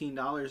like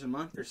 $15 a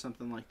month or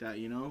something like that.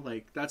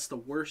 Like that's the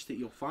worst that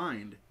you'll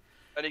find.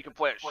 And you can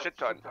play a shit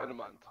ton in a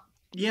month.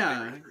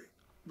 Yeah,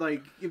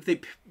 like if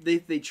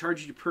they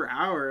charge you per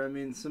hour. I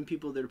mean, some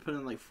people that are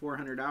putting like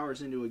 400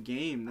 hours into a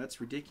game, that's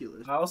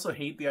ridiculous. I also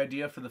hate the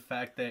idea for the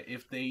fact that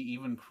if they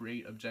even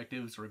create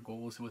objectives or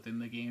goals within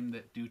the game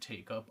that do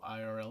take up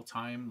IRL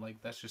time,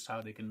 like that's just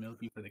how they can milk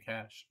you for the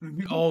cash.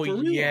 Oh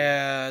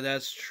yeah,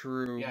 that's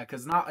true. Yeah,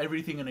 because not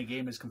everything in a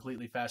game is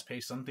completely fast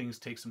paced. Some things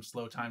take some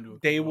slow time to.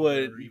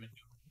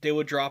 They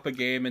would drop a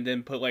game and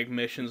then put like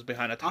missions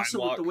behind a time also,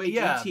 block. with the way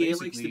GTA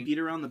likes to beat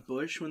around the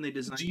bush when they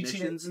design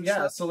missions and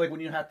stuff. So like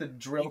when you have to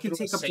drill through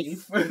a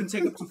safe, you can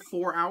take up to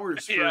 4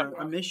 hours for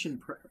a mission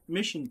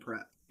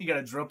prep. You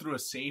gotta drill through a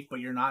safe, but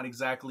you're not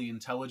exactly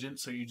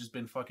intelligent, so you've just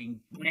been fucking.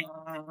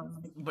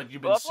 But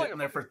you've been sitting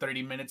there for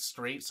 30 minutes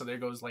straight, so there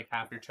goes like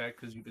half your check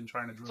because you've been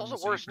trying to drill. It's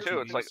also worse too.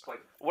 It's like,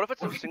 what if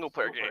it's a single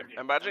player game?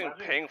 Imagine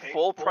paying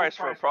full price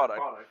for a product,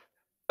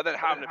 and then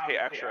having to pay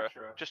extra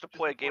just to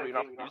play a game you're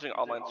not using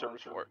online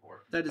service for.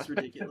 That is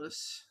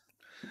ridiculous.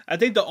 I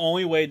think the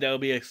only way that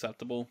would be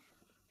acceptable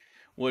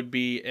would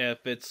be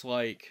if it's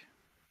like,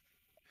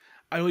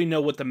 I don't even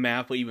know what the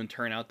map will even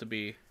turn out to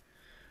be,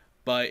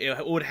 but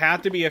it would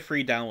have to be a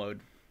free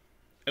download.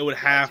 It would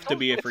have to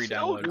be a free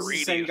download. This is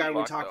the same guy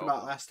we talked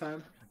about last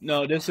time?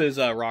 No, this is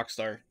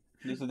Rockstar.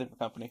 This is a different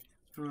company.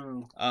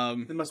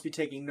 They must be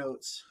taking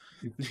notes.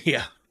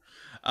 Yeah.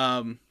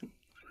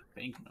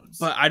 Banknotes.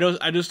 But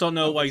I just don't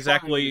know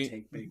exactly.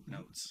 Take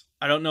banknotes.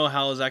 I don't know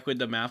how exactly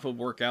the math would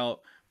work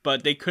out,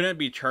 but they couldn't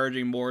be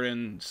charging more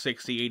than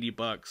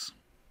 $60-$80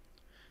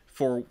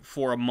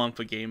 for a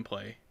month of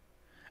gameplay.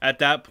 At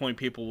that point,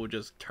 people would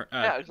just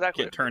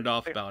get turned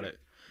off about it.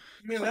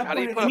 How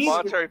do you put a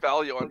monetary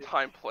value on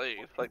time played?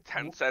 Like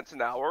 10 cents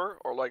an hour,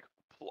 or like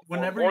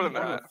whenever more you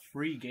than have that? a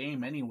free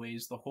game,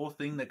 anyways, the whole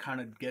thing that kind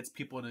of gets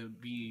people to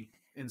be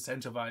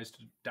incentivized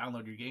to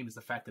download your game is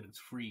the fact that it's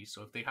free.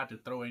 So if they had to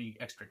throw any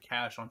extra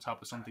cash on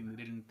top of something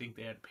they didn't think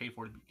they had to pay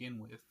for to begin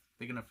with,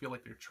 they're gonna feel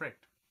like they're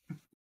tricked.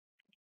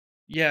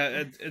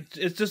 Yeah,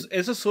 it's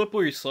a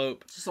slippery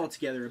slope. It's just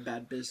altogether a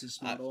bad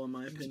business model, in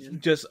my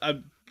opinion.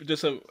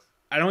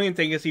 I don't even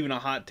think it's even a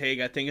hot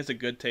take. I think it's a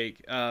good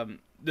take.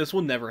 This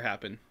will never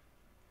happen.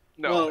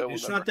 No,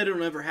 it's not that it'll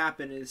never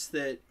happen. It's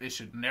that it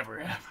should never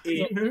happen.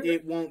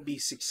 It won't be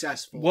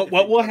successful.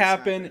 What will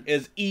happen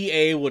is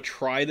EA will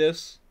try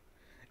this,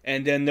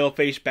 and then they'll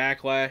face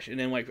backlash, and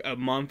then like a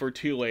month or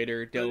two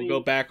later, they'll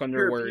go back on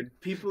their word.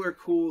 People are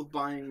cool with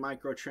buying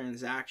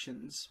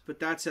microtransactions, but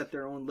that's at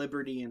their own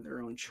liberty and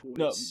their own choice.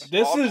 No,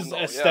 this is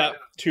a step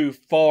too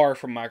far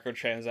from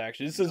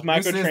microtransactions. This is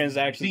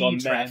microtransactions on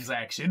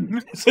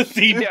transaction. It's a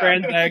deep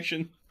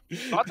transaction.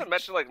 Not to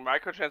mention, like,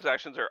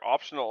 microtransactions are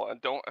optional and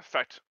don't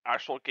affect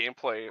actual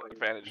gameplay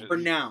advantages. For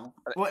now.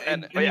 For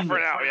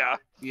now, yeah.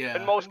 Yeah.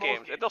 In most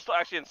games. It does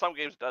actually, in some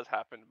games, it does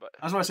happen, but...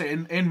 I was going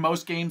to say, in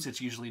most games,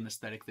 it's usually an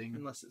aesthetic thing.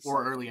 Unless it's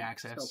early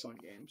access. Cell phone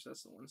games,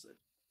 that's the ones that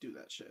do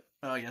that shit.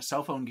 Oh, yeah,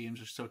 cell phone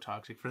games are so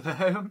toxic for that.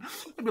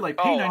 They'd be like,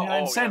 pay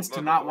 99 cents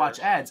to not watch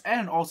ads,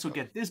 and also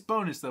get this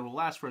bonus that will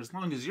last for as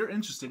long as you're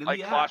interested in the ad.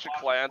 Like Clash of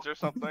Clans or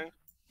something?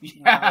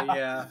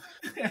 Yeah.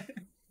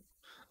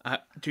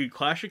 Dude,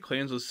 Clash of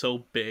Clans was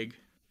so big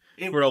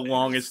for the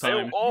longest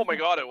time. Oh my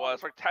god, it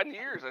was. Like 10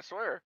 years, I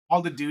swear.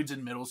 All the dudes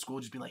in middle school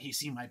just be like, hey,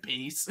 see my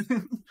base?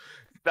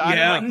 That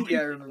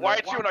Yeah. Why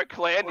aren't you in our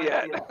clan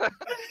yet?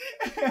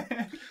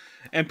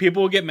 And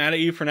people will get mad at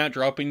you for not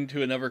dropping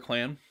to another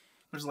clan.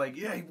 It's like,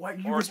 yeah, why,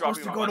 you Or were supposed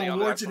to dropping go money to on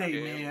war that today,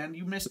 game. man.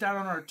 You missed out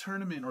on our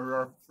tournament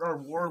or our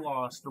war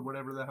lost or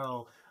whatever the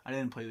hell. I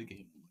didn't play the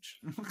game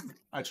much.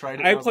 I tried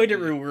it. I played it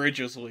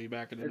religiously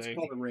back in the It's day.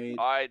 called a raid.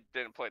 I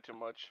didn't play too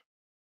much.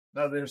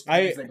 No, there's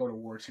things that go to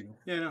war too.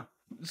 Yeah, no.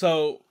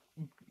 So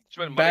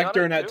Spend money back on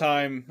during it, that too?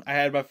 time, I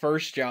had my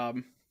first job.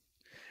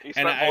 You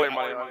And spent all your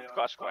money on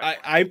Clash of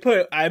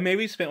Clans. I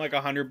maybe spent like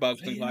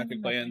 $100 in Clash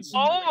of Clans.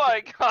 Oh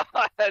my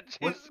god!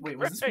 Jesus Wait,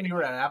 was this when you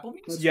were at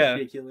Applebee's? That's Yeah.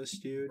 ridiculous,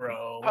 dude.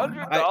 Bro. $100?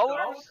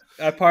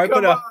 I probably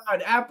Come put a on,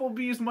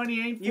 Applebee's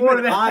money ain't for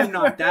Even that. I'm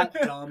not that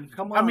dumb.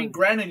 Come on. I mean,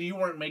 granted, you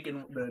weren't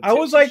making the I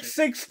was tips and like shit.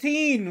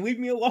 16. Leave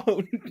me alone.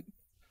 We need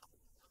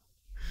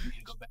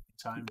to go back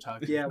in time and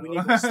talk. yeah, we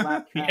need to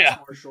slap Cash Yeah.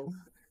 Marshall.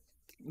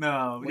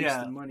 No, Wasting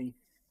yeah. money.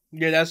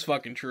 Yeah, that's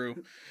fucking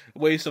true.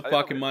 Waste of I don't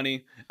fucking know.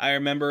 money. I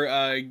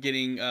remember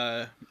getting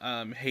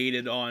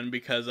hated on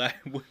because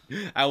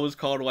I was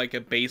called like a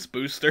base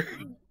booster.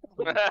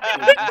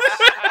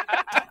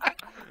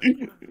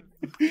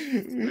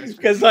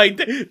 Because like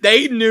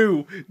they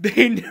knew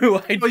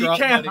I Well, you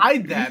dropped can't money.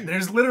 hide that.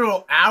 There's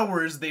literal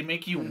hours they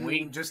make you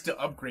wait just to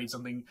upgrade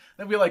something.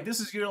 They'll be like, "This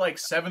is your like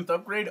 7th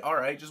upgrade. All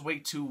right, just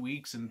wait 2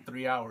 weeks and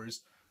 3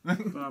 hours."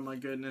 Oh my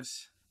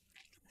goodness.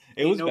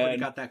 It was Nobody bad.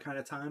 got that kind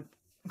of time.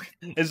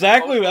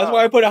 Exactly. Oh, That's God.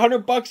 why I put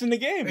 $100 in the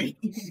game.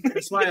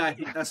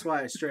 That's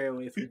why I stray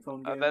away from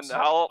phone games. And then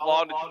how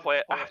long did you play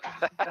it after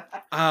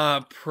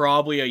that?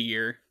 Probably a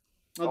year.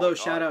 Although God.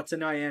 shout out to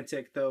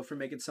Niantic though for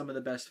making some of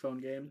the best phone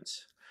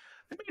games.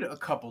 I made a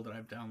couple that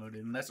I've downloaded,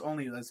 and that's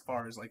only as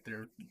far as like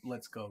their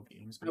Let's Go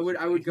games. I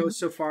would go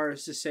so far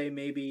as to say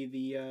maybe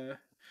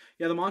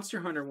the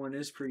Monster Hunter one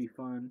is pretty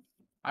fun.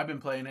 I've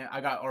been playing it.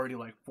 I got already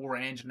like 4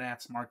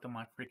 Anjanats marked on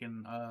my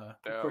freaking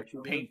Yeah.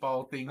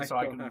 paintball thing, I so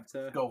I still can have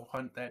to- go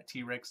hunt that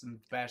T-Rex and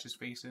bash his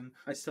face in.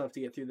 I still have to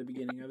get through the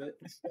beginning of it.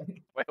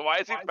 Wait, why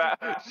is he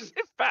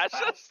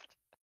fascist?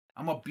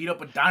 I'm gonna beat up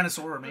a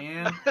dinosaur,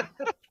 man.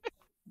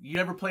 You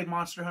ever played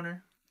Monster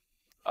Hunter?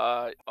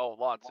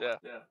 Lots, yeah.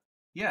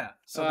 Yeah.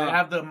 So they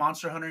have the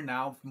Monster Hunter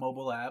Now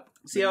mobile app.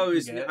 See, that I you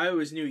always can get. I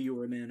always knew you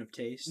were a man of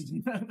taste.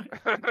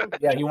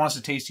 Yeah, he wants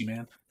to taste you,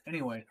 man.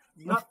 Anyway,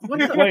 What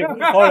the Wait,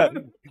 hold on.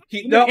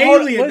 An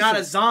alien, not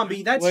a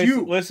zombie. That's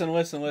you.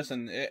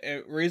 Listen.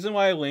 Reason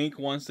why Link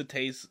wants to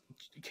taste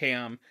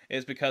Cam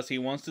is because he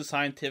wants to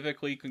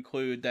scientifically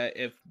conclude that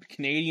if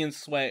Canadians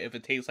sweat, if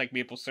it tastes like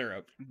maple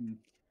syrup.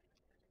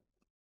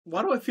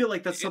 Why do I feel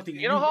like that's something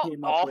You know how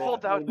came up awful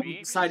with? that would when be? you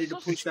Decided So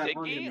to push that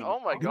on sticky? me. Oh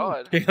my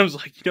god. Cam's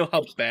like, you know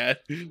how bad.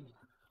 He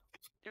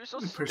was so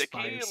Perspired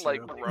sticky and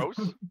like syrup.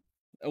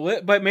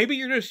 gross. But maybe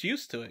you're just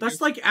used to it. That's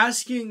like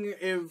asking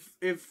if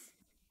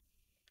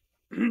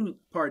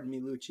pardon me,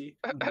 Lucci.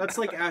 That's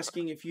like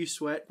asking if you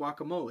sweat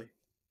guacamole.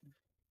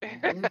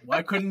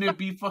 why couldn't it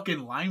be fucking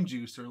lime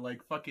juice or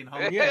like fucking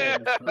Yeah.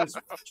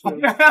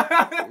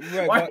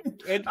 Right, Why- but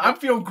it- I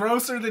feel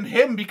grosser than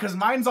him because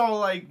mine's all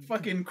like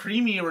fucking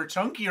creamy or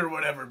chunky or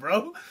whatever,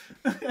 bro.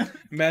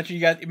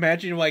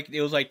 imagine like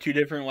it was like two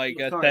different like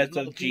Sorry, sets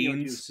of jalapeno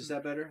jeans. juice. Is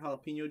that better?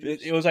 Jalapeno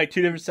juice. It was like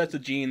two different sets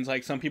of jeans.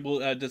 Like some people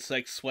just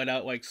like sweat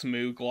out like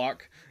smooth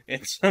guac,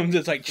 and some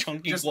just like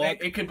chunky Just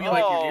guac. it could be like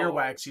your Oh.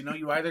 earwax. You know,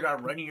 you either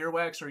got runny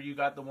earwax or you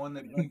got the one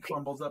that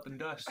crumbles up in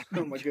dust.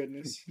 Oh my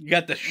goodness. You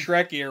got the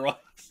Shrek earwax.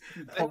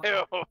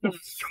 Ew.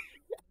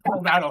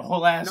 Pulled out a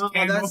whole ass No,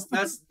 candle.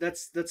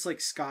 that's like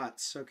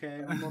Scots.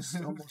 Okay,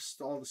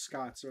 almost all the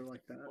Scots are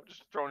like that.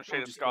 Just throwing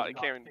shade at Scott. He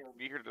can't even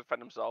be here to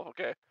defend himself.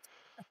 Okay.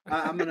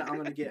 I'm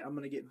gonna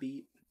get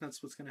beat.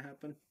 That's what's gonna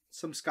happen.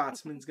 Some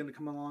Scotsman's gonna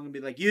come along and be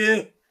like,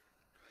 you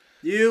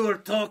were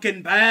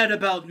talking bad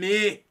about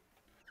me.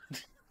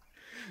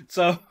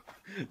 So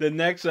the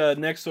next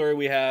story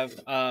we have,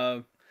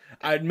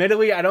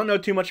 admittedly I don't know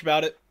too much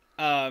about it.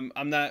 I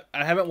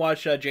haven't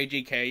watched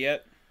JGK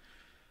yet.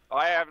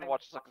 I haven't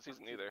watched the second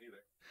season either.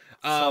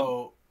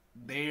 So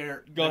Go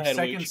their ahead,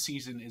 second Luch.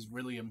 season is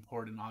really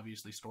important,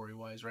 obviously story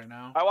wise, right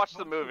now. I watched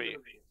the movie.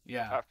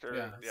 Yeah. After-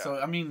 yeah. yeah. So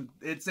I mean,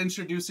 it's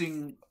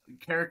introducing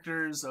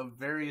characters of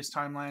various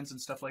timelines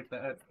and stuff like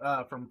that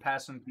from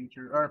past and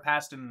future, or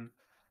past and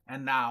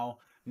now.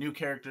 New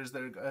characters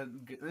that are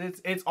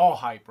it's all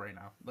hype right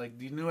now. Like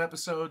these new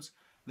episodes,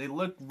 they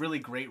look really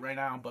great right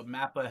now. But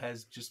Mappa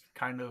has just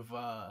kind of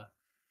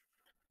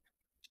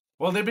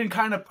they've been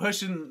kind of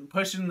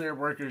pushing their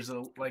workers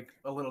a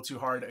little too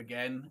hard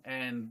again,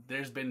 and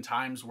there's been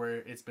times where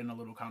it's been a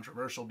little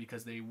controversial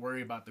because they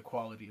worry about the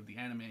quality of the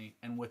anime,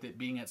 and with it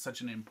being at such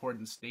an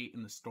important state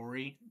in the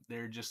story,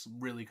 they're just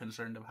really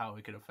concerned of how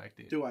it could affect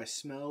it. Do I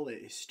smell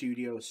a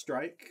studio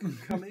strike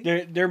coming?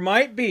 There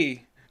might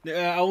be.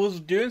 I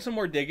was doing some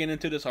more digging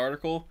into this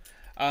article.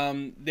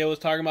 They was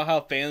talking about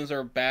how fans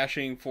are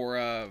bashing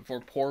for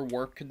poor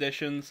work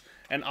conditions,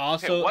 and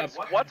also Okay,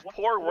 what's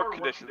poor work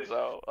conditions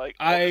though? Like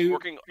I- just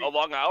working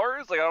long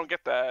hours? Like I don't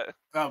get that.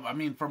 I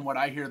mean, from what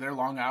I hear, their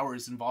long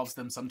hours involves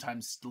them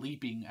sometimes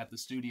sleeping at the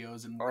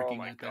studios and working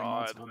my at there God.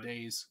 multiple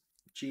days.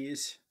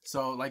 Jeez.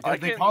 So like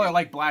they call it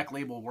like black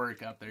label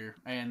work out there,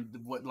 and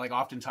what like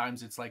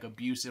oftentimes it's like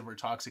abusive or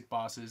toxic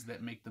bosses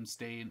that make them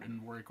stay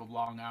and work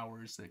long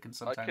hours that can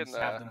sometimes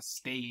have them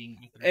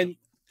staying.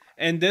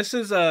 And this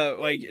is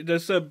like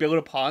just to build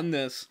upon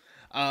this.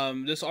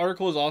 This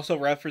article is also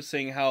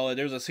referencing how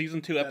there's a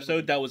season 2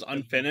 episode that was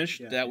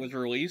unfinished that was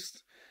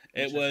released.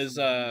 It was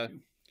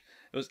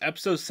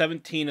episode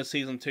 17 of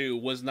season 2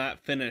 was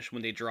not finished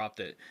when they dropped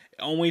it.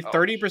 Only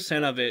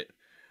 30% of it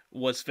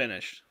was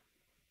finished.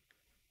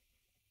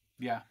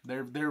 Yeah,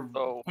 they're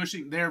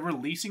pushing. They're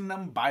releasing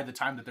them by the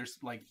time that there's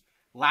like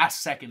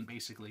last second,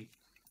 basically.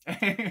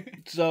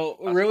 So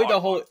really,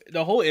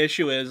 the whole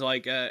issue is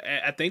like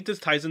I think this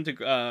ties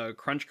into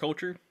crunch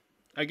culture.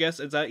 I guess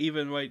is that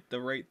even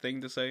the right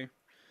thing to say?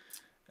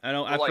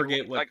 I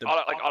forget what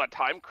on a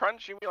time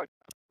crunch. You mean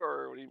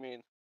or what do you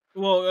mean?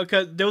 Well,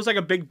 because there was like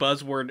a big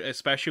buzzword,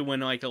 especially when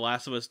like The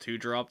Last of Us 2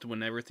 dropped,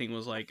 when everything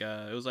was like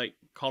it was like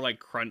called like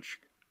crunch.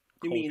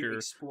 You mean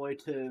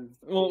exploitive?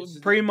 Well,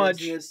 pretty much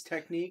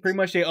techniques. Pretty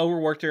much, they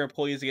overwork their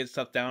employees to get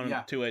stuff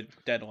down to a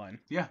deadline.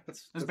 Yeah,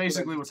 that's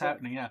basically what's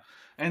happening. Yeah,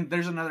 and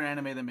there's another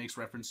anime that makes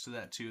reference to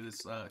that too.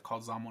 That's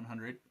called Zom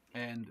 100,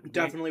 and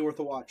definitely worth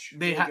a watch.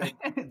 Yeah,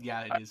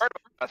 it is.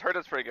 I've heard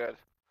it's pretty good.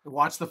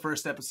 Watch the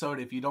first episode.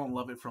 If you don't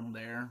love it from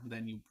there,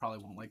 then you probably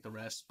won't like the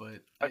rest.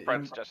 But my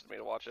friend suggested me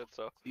to watch it,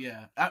 so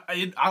yeah,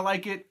 I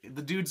like it.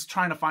 The dude's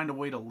trying to find a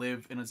way to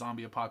live in a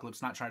zombie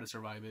apocalypse, not try to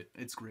survive it.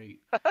 It's great.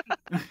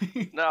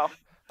 No.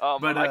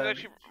 But I can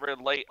actually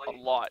relate a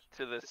lot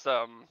to this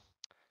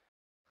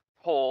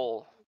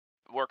whole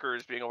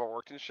workers being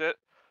overworked and shit,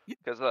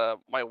 because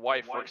my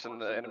wife works in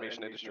the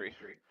animation industry.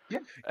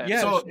 Yeah.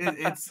 So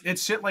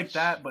it's shit like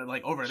that, but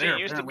like over there.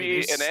 She used to be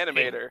an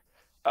animator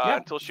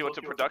until she went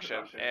to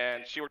production,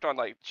 and she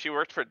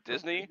worked for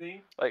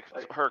Disney. Like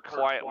her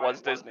client was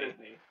Disney,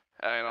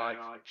 and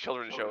like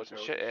children's shows and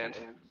shit. And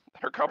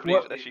her company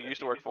that she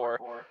used to work for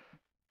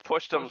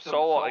pushed them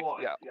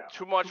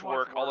too much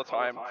work all the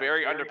time,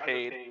 very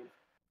underpaid,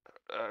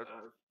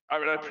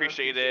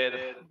 unappreciated,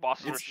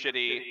 bosses were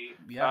shitty,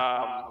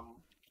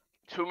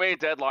 too many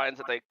deadlines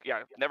that they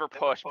never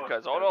pushed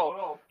because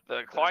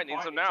the client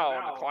needs them now,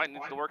 and the client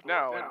needs to work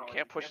now, and you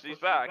can't push these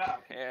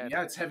back. And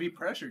it's heavy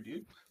pressure,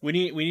 dude. We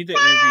need to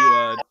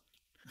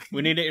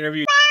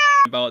interview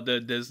about the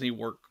Disney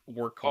work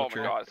culture.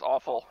 Oh my god, it's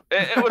awful.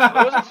 It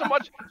wasn't so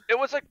much. It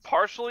was like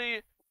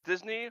partially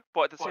Disney,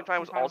 but at the same time, it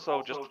was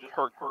also just the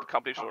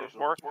company she works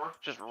for,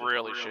 just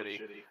really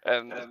shitty.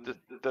 And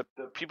the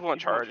people in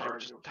charge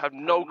just have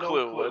no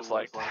clue what it's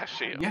like to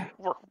actually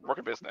work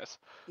a business.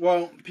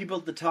 Well, people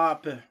at the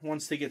top,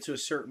 once they get to a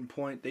certain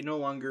point, they no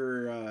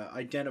longer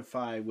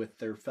identify with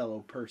their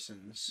fellow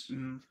persons.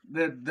 Mm-hmm.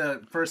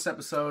 The first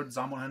episode,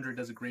 Zom 100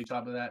 does a great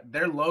job of that.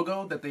 Their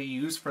logo that they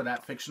use for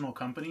that fictional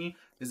company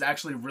is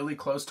actually really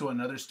close to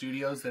another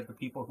studios that the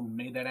people who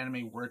made that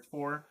anime worked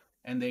for.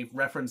 And they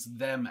reference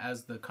them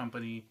as the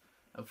company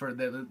for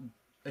the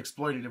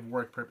exploitative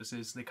work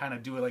purposes. They kind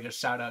of do it like a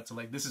shout out to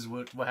like, this is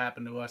what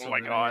happened to us. Oh my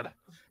god!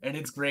 And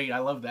it's great. I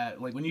love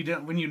that. Like when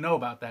you know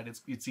about that,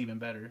 it's even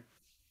better.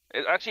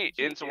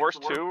 It's worse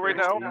too right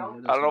now.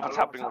 I don't know if it's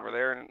happening over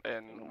there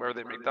and where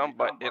they make them,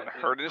 but in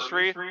her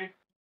industry,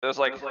 there's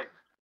like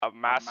a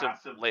massive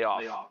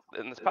layoff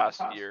in this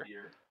past year.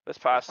 This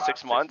past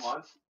 6 months.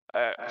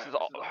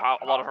 How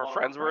a lot of her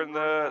friends were in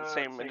the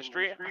same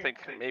industry. I think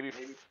maybe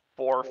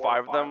 4 or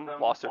 5 of them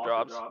lost their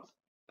jobs,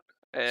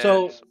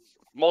 and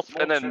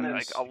and then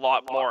like a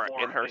lot more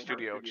in her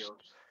studio just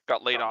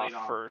got laid off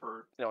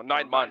for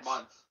 9 months.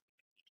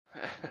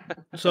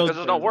 So because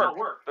there's no work.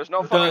 There's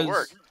no fucking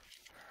work.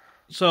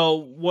 So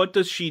what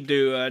does she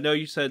do? I know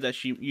you said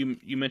that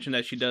you mentioned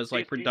that she does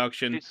like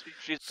production.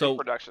 She's in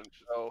production.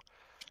 So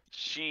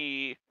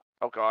she,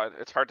 oh god,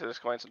 it's hard to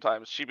explain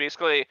sometimes. She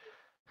basically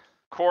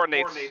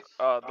coordinates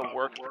the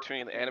work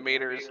between the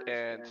animators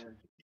and.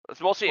 It's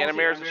mostly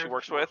animators that she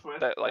works with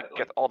that like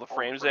get all the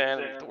frames in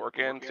and the work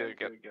in to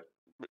get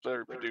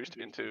produced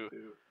into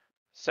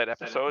set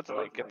episodes and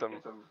like get them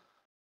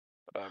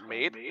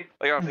made.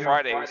 Like on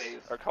Fridays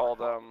are called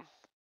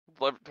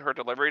her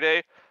delivery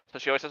day, so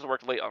she always has to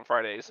work late on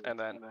Fridays, and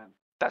then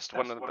that's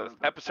when the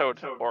episode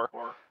or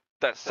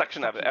that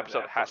section of the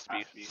episode has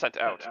to be sent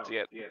out to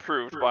get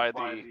approved by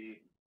the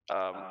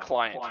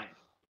client.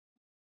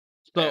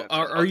 So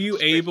are you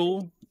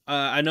able?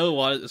 I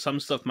know some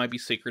stuff might be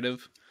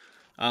secretive.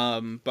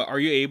 But are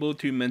you able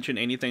to mention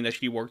anything that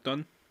she worked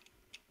on?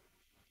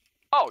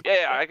 Oh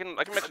yeah, I can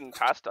mention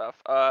past stuff.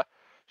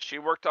 She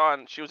was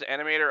an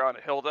animator on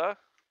Hilda,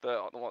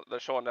 the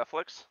show on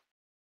Netflix.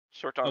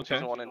 She worked on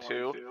season 1 and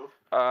 2.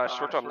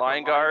 She worked on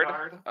Lion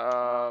Guard.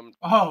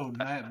 Oh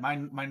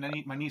man,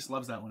 my niece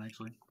loves that one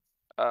actually.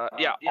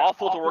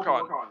 Awful to work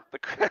on.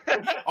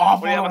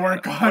 Awful to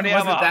work on.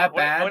 Was it that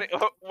bad?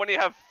 When you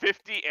have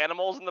 50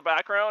 animals in the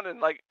background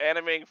and like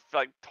animating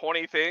like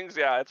 20 things,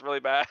 it's really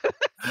bad.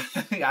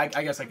 Yeah,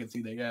 I guess I could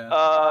see that.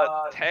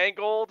 Yeah.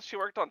 Tangled. She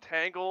worked on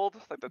Tangled,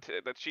 like the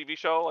TV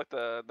show, like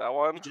that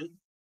one.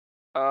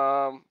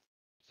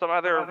 some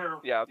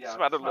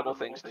other little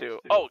things too.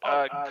 Oh,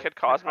 Kid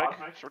Cosmic,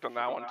 she worked on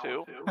that one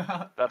too.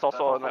 That's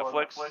also on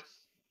Netflix.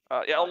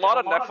 Yeah, a lot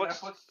of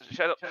Netflix. She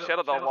had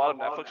a lot of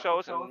Netflix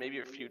shows and maybe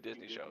a few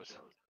Disney shows.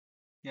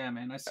 Yeah,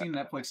 man, I've seen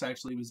Netflix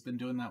actually has been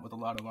doing that with a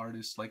lot of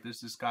artists. Like, there's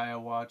this guy I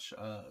watch,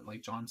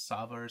 like John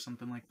Sava or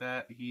something like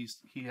that. He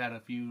had a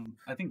few,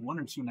 I think 1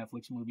 or 2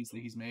 Netflix movies that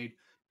he's made,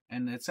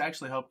 and it's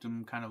actually helped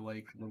him kind of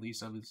like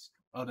release of his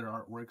other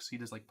artworks. He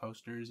does like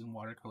posters and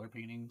watercolor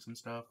paintings and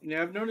stuff.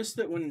 Yeah, I've noticed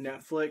that when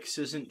Netflix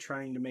isn't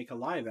trying to make a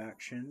live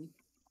action,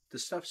 the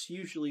stuff's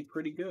usually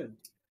pretty good.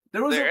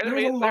 There was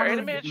a lot of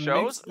animated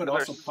shows, but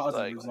also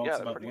positive results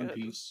about One good.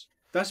 Piece.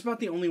 That's about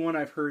the only one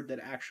I've heard that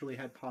actually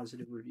had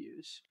positive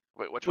reviews.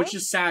 Wait, which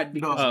is sad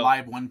because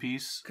live One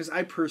Piece. Because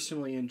I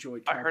personally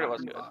enjoyed. I heard it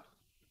was good.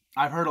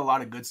 I've heard a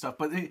lot of good stuff,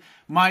 but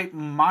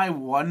my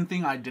one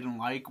thing I didn't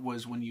like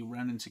was when you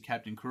run into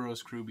Captain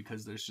Kuro's crew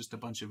because there's just a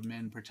bunch of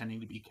men pretending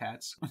to be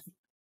cats.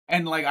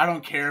 And like, I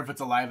don't care if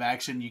it's a live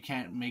action, you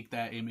can't make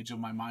that image of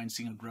my mind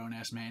seeing a grown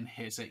ass man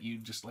hiss at you.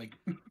 Just like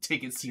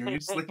take it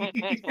seriously. And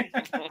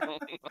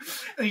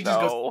he just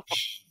goes,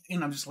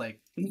 and I'm just like,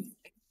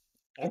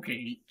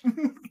 okay.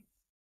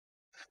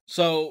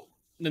 So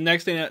the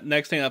next thing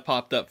that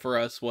popped up for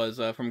us was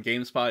from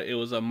GameSpot. It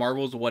was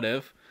Marvel's What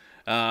If.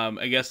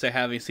 I guess they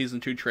have a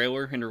season 2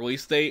 trailer and a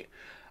release date.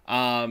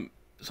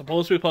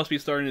 Supposed to be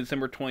starting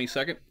December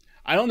 22nd.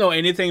 I don't know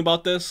anything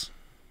about this.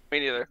 Me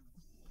neither.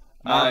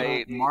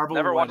 Marvel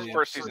never What watched the Ifs.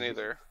 first season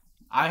either.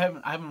 I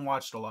haven't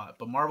watched a lot,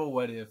 but Marvel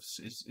What Ifs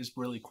is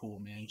really cool,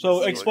 man.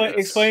 So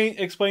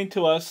explain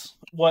to us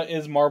what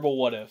is Marvel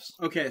What Ifs.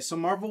 Okay, so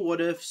Marvel What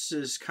Ifs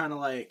is kind of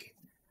like,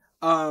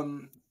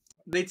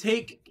 they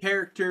take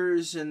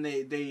characters and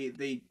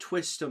they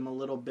twist them a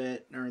little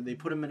bit, or they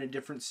put them in a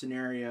different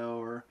scenario,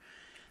 or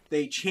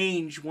they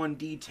change one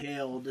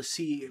detail to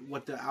see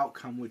what the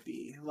outcome would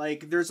be.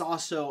 Like, there's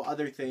also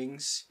other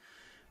things.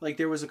 Like,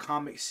 there was a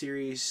comic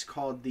series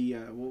called the,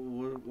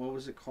 what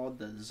was it called?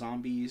 The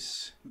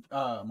Zombies?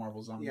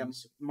 Marvel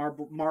Zombies. Yeah,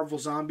 Marvel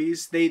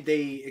Zombies.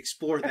 They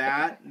explore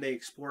that. They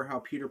explore how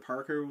Peter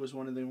Parker was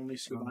one of the only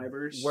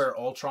survivors. Where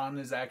Ultron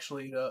is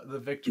actually the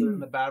victor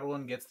in the battle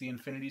and gets the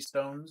Infinity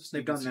Stones.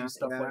 They've done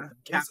that,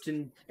 yeah.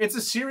 Like it's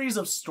a series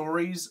of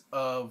stories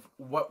of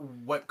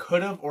what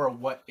could have or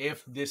what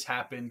if this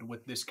happened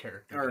with this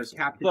character. Or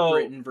Captain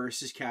Britain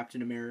versus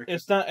Captain America.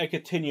 It's not a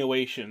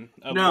continuation.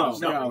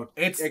 No.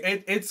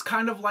 It's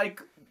kind of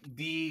like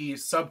the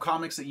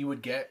sub-comics that you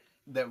would get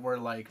that were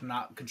like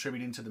not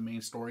contributing to the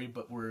main story,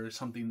 but were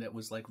something that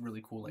was like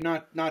really cool.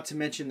 Like, not to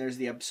mention there's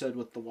the episode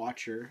with the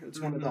Watcher.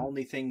 It's one of the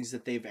only things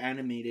that they've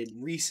animated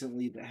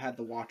recently that had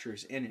the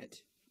Watchers in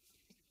it.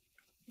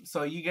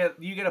 So you get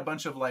a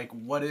bunch of like,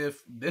 what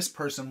if this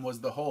person was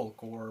the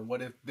Hulk, or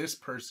what if this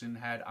person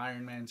had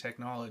Iron Man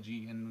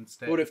technology and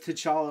instead, what if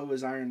T'Challa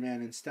was Iron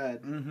Man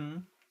instead? Mm-hmm.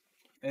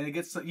 And you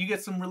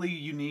get some really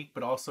unique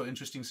but also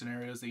interesting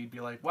scenarios that you'd be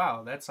like,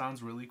 wow, that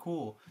sounds really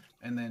cool.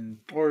 And then,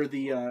 or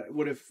the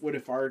what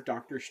if our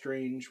Doctor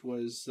Strange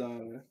was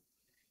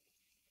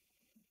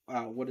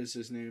what is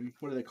his name?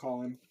 What do they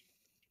call him?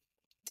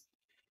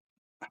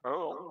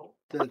 Oh,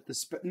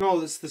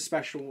 it's the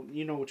special.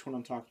 You know which one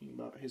I'm talking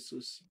about. His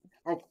was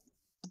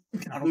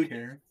I don't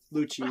care.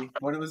 Lucci.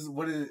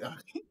 What is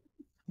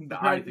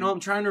I'm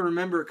trying to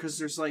remember because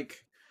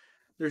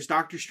there's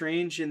Doctor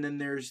Strange and then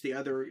there's the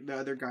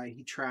other guy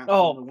he trapped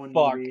in the one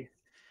movie.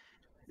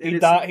 He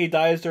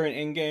dies during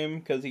Endgame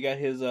because he got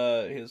his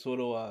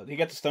little he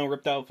got the stone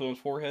ripped out from his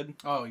forehead.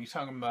 Oh, you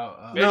talking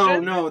about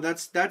No,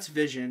 that's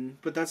Vision,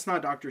 but that's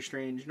not Doctor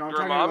Strange. No, I'm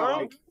talking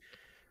about like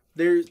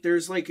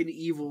there's like an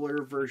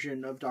eviler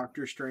version of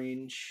Doctor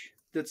Strange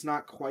that's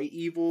not quite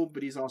evil,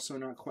 but he's also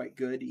not quite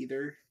good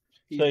either.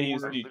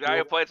 He's the guy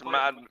who plays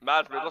Mads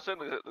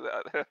Mikkelsen. Is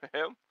that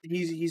him?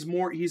 He's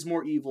more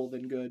evil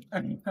than good.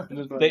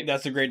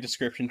 That's a great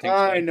description.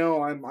 I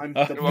know. I'm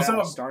the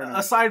best.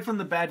 Aside from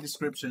the bad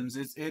descriptions,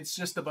 it's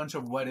just a bunch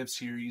of what if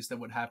series that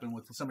would happen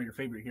with some of your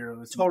favorite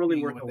heroes. Totally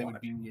worth what they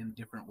would be in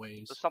different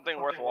ways. It's something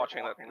worth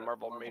watching that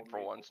Marvel made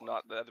for once,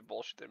 not the other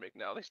bullshit they make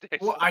now these days.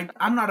 Well,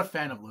 I'm not a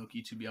fan of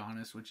Loki, to be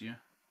honest with you.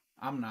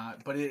 I'm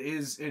not, but it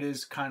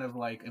is kind of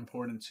like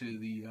important to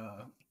the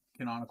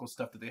canonical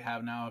stuff that they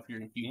have now. If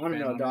you're a huge fan,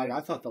 know, dog. I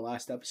thought the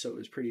last episode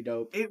was pretty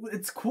dope.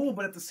 It's cool,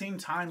 but at the same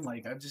time,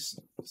 like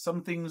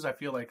some things I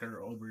feel like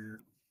are over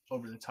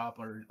the top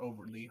or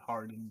overly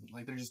hard, and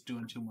like they're just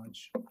doing too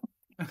much.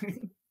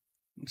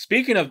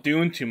 Speaking of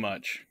doing too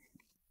much,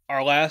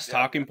 our last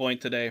talking point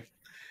today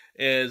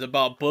is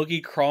about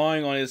Boogie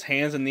crawling on his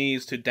hands and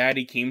knees to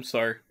Daddy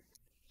Keemstar.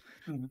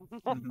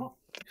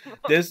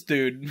 This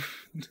dude.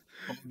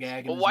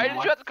 Well, why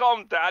did you have to call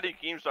him Daddy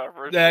Keemstar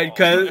first?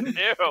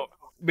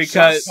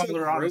 Because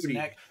on his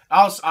neck.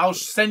 I'll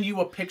send you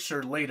a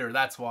picture later.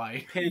 That's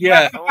why.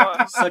 Yeah, I want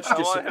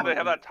him to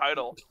have that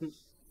title.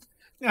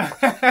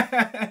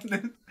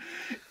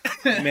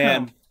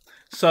 Man,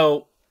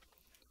 so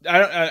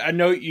I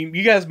know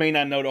you guys may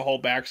not know the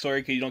whole backstory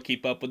because you don't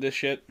keep up with this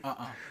shit.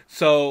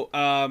 So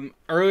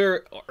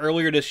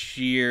earlier this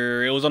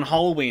year, it was on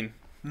Halloween.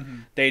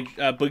 They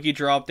Boogie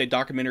dropped a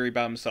documentary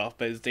about himself,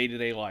 but his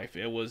day-to-day life.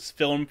 It was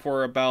filmed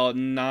for about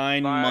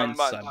 9 months.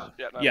 9 months.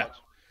 Yeah.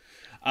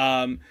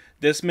 9 months.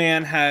 This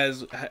man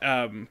has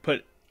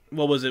put,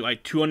 what was it,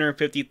 like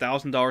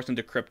 $250,000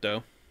 into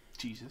crypto.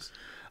 Jesus.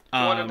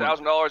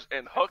 $200,000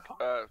 in hook.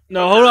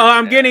 No, hold on.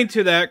 I'm getting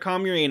to that.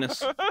 Calm your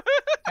anus.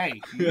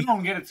 Hey, you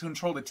don't get it to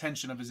control the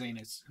tension of his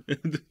anus.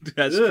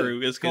 That's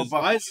true. It's because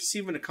why is this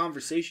even a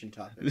conversation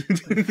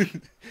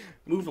topic?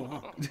 Move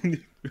along.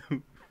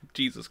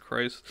 Jesus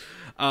Christ.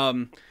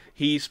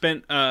 He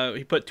spent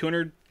he put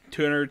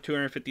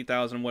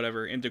 250,000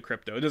 whatever into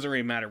crypto. It doesn't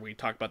really matter when you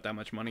talk about that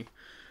much money.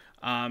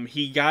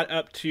 He got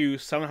up to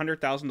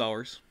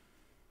 $700,000,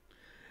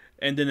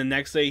 and then the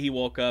next day he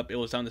woke up, it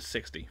was down to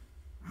 60.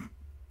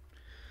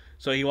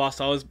 So he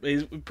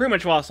pretty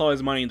much lost all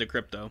his money into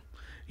crypto.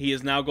 He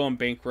is now going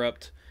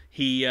bankrupt.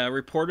 He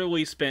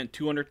reportedly spent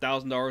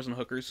 $200,000 on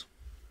hookers.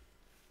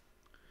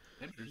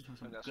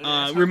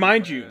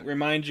 Remind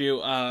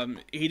you,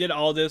 he did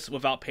all this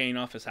without paying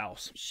off his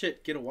house.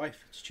 Shit, get a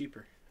wife. It's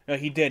cheaper. No,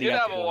 he did. He did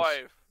have a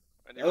wife.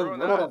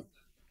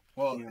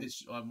 Well,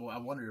 I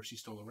wonder if she's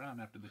still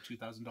around after the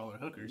 $2,000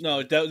 hookers.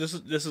 No, this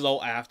is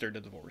all after the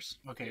divorce.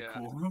 Okay,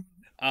 cool.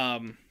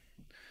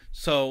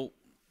 So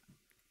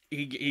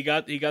he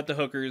got the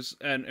hookers,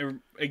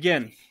 and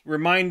again,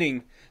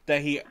 reminding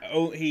that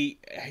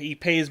he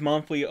pays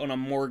monthly on a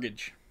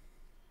mortgage.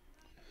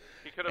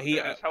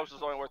 His house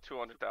is only worth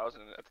 $200,000 at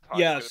the time.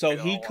 Yeah, so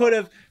he could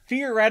have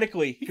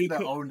theoretically he could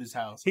have owned his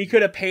house. He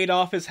could have paid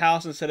off his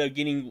house instead of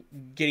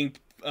getting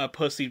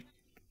pussy.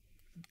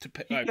 To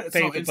pay,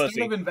 so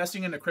instead of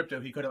investing into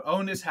crypto, he could have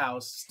owned his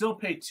house, still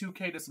paid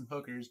 $2K to some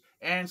hookers,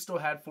 and still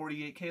had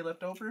 $48K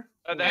left over.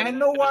 And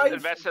no wife.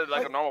 Invested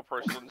like a normal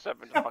person.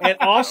 And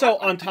also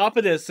on top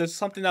of this is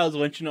something that was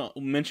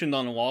mentioned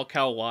on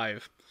Wallcow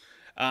Live.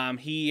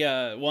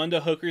 One of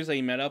the hookers that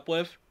he met up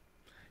with,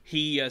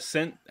 he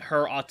sent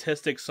her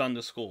autistic son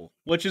to school,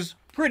 which is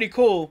pretty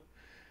cool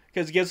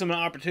because it gives him an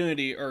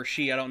opportunity, or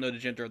she, I don't know the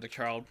gender of the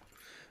child,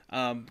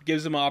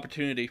 gives him an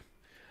opportunity.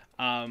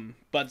 But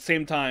at the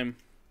same time,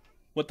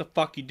 what the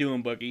fuck you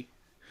doing, Boogie?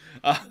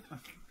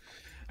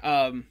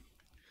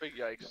 Big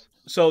yikes.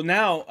 So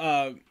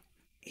now,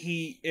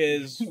 he's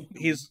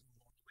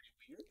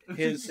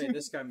say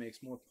this guy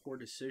makes more poor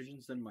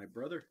decisions than my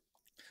brother.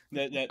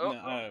 Yeah, that's true.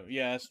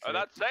 I'm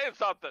not saying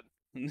something.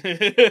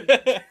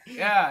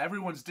 Yeah,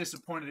 everyone's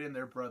disappointed in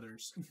their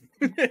brothers.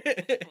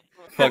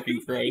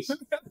 Fucking Christ.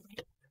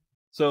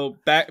 So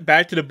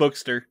back to the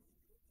bookster.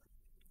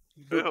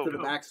 To the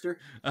Baxter.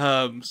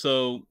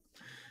 So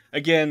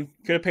again,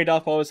 could have paid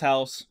off all his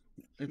house,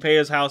 pay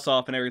his house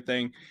off and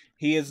everything.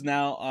 He is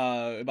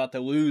now about to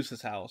lose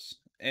his house,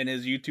 and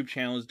his YouTube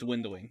channel is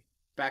dwindling.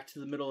 Back to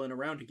the middle and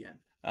around again.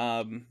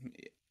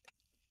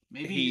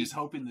 Maybe he's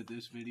hoping that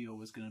this video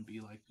was going to be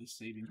like the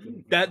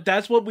saving.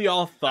 That's what we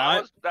all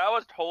thought. That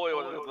was totally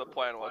what the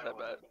plan was, I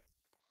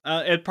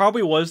bet. It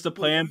probably was the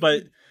plan,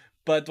 but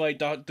like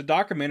the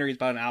documentary is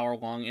about an hour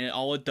long, and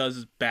all it does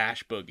is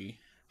bash Boogie.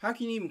 How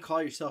can you even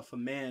call yourself a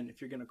man if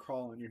you're gonna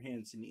crawl on your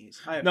hands and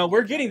knees? No,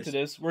 we're getting to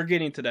this. We're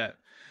getting to that.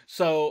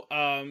 So,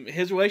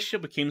 his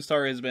relationship with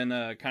Keemstar has been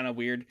kind of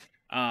weird.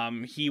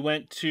 He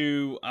went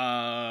to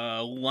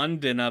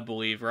London, I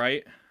believe,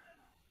 right?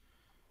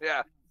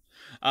 Yeah.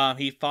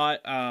 He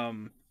fought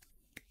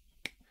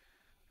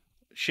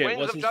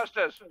Wings of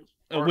Justice.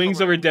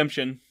 Wings of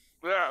Redemption.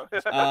 Yeah.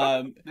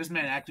 This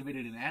man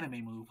activated an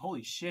anime move.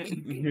 Holy shit.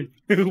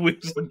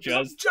 Wings of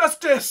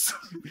Justice.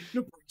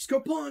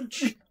 Go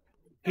punch.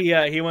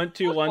 He went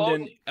to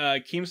London.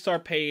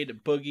 Keemstar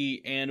paid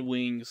Boogie and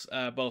Wings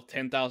both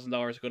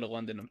 $10,000 to go to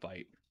London and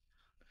fight.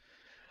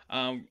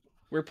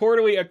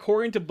 Reportedly,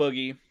 according to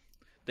Boogie,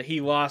 that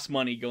he lost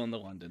money going to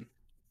London.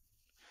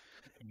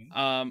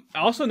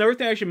 Also, another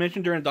thing I should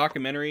mention during the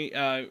documentary,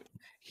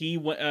 he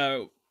went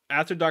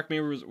after the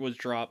documentary was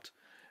dropped.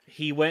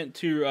 He went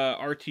to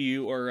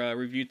RTU or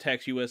Review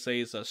Text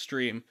USA's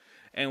stream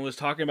and was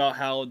talking about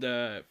how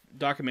the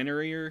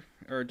documentary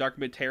or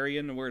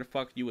documentarian, where the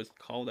fuck you would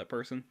call that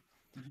person,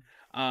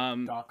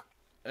 Doc,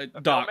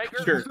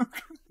 sure.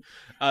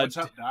 What's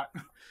up, Doc?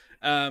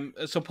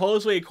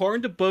 Supposedly,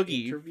 according to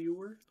Boogie,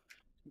 interviewer,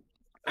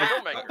 a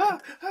filmmaker.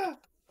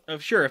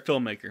 Sure, a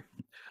filmmaker.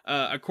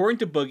 According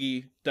to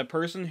Boogie, the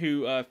person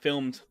who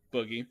filmed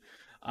Boogie,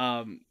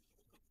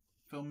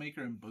 filmmaker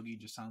and Boogie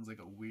just sounds like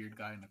a weird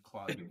guy in a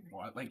closet.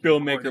 Like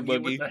filmmaker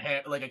Boogie,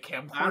 with like a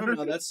camcorder. I don't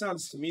know. That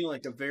sounds to me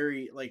like a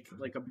very like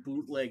a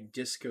bootleg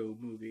disco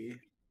movie.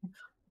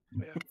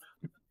 Yeah.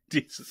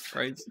 Jesus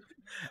Christ.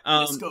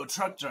 Disco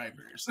truck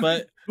drivers.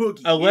 But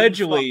Boogie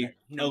allegedly,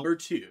 number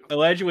 2.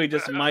 Allegedly,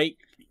 this Mike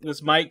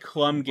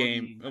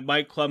Klum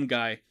Mike Klum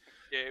guy,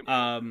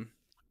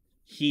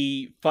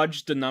 he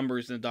fudged the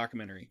numbers in the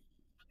documentary.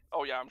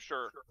 Oh yeah, I'm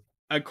sure.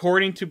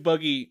 According to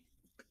Boogie,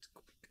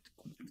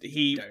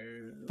 he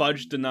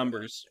fudged the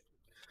numbers,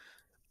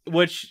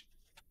 which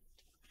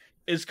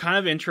is kind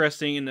of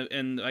interesting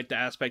in like the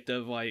aspect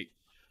of like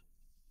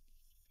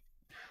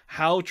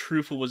how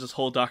truthful was this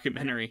whole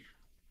documentary.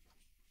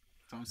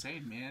 That's what I'm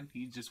saying, man.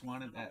 He just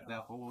wanted that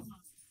whole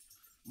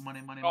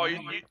money. Oh,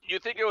 you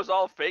think it was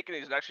all fake and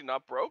he's actually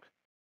not broke?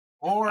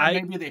 Or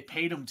maybe they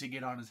paid him to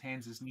get on his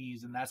hands and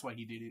knees, and that's why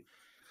he did it.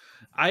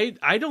 I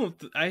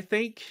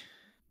think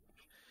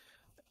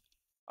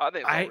I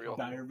think it's all real.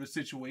 Dire of a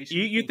situation.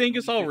 You think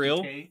it's all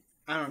real?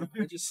 I don't know.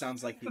 It just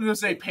sounds like. I'm gonna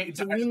say, pay me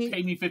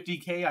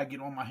 $50,000. I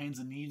get on my hands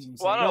and knees and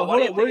say, Well, no,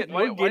 hold on.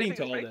 We're getting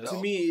to all this. To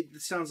me,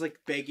 it sounds like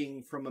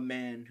begging from a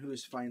man who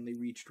has finally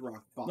reached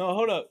rock bottom. No,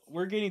 hold up.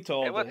 We're getting to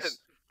all this. Listen,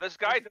 this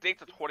guy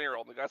dates a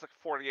 20-year-old. The guy's like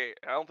 48.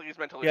 I don't think he's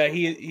mentally. Yeah,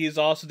 he's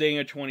also dating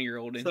a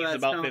 20-year-old, and he's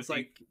about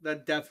 50.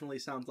 That definitely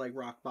sounds like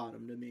rock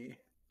bottom to me.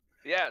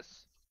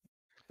 Yes.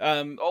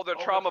 They're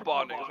trauma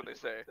bonding is what they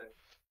say.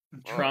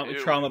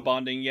 Trauma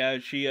bonding. Yeah,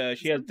 she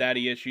has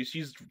daddy issues.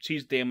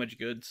 She's damaged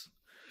goods.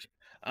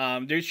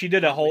 She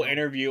did a whole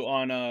interview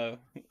on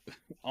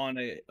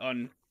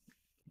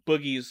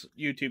Boogie's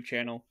YouTube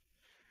channel,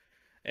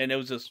 and it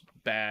was just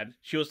bad.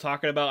 She was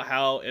talking about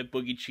how if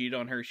Boogie cheated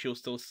on her, she'll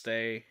still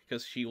stay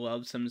because she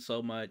loves him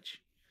so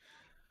much.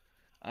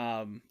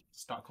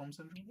 Stockholm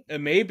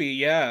syndrome. Maybe,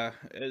 yeah.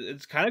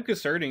 It's kind of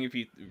concerning if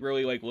you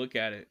really look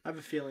at it. I have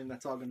a feeling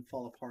that's all gonna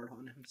fall apart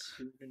on him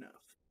soon enough.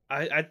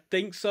 I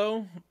think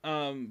so.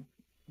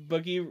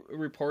 Boogie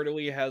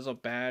reportedly has a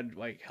bad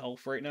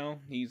health right now.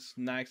 He's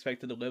not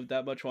expected to live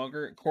that much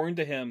longer, according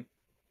to him.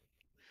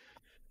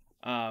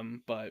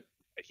 But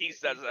he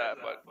says that,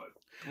 but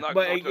not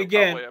but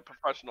again, a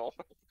professional.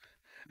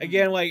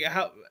 Again,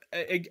 how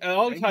it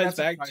all ties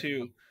back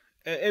to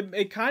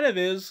it kind of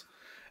is.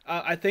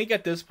 I think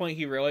at this point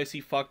he realized he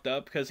fucked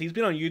up because he's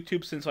been on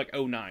YouTube since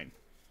 2009.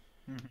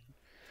 Mm-hmm.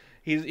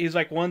 He's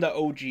one of the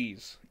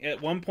OGs.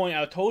 At one point,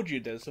 I told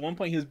you this. At one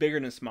point, he was bigger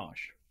than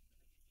Smosh.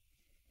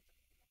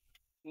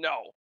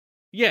 No.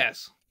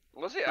 Yes.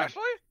 Was he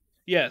actually?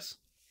 Yes.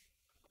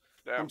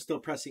 Damn. I'm still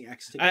pressing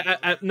X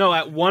to no,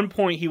 at one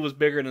point he was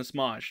bigger than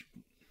Smosh.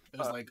 It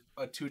was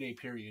a 2-day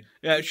period.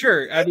 Yeah,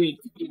 sure. I mean,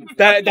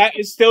 that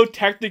is still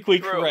technically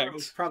correct.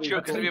 It's probably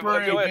a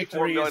temporary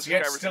victory is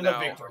yet still a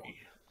victory.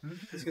 I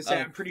was gonna say,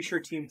 I'm pretty sure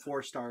Team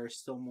 4-Star is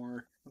still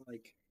more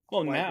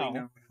Well,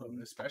 now.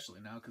 Especially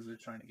now because they're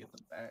trying to get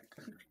them back.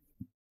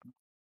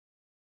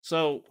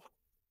 So,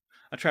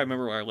 I try to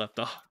remember where I left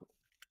off.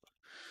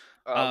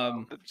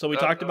 So we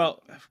talked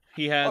about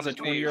he has a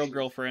 20-year-old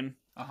girlfriend.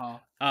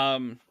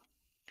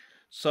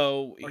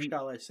 So or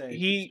shall I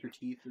say, Mr.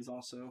 Teeth is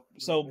also.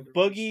 So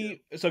Boogie,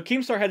 so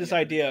Keemstar had this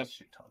idea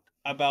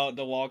about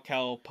the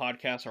Lolcow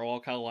podcast or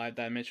Lolcow Live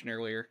that I mentioned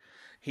earlier.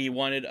 He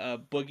wanted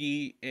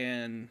Boogie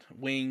and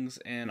Wings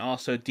and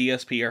also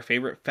DSP, our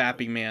favorite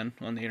fapping man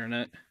on the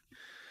internet.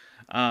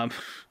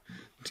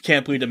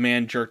 Can't believe the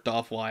man jerked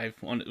off live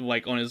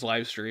on his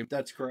live stream.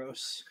 That's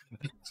gross.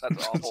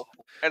 That's awful.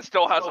 And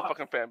still has a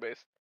fucking fan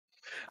base.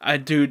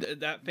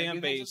 Dude, that fan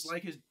base. Just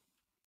like his.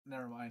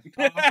 Never mind.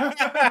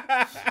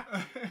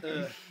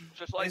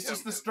 Just like it's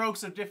just the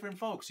strokes of different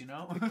folks, you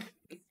know.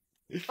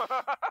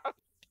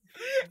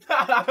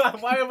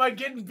 Why am I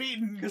getting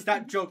beaten? Because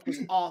that joke was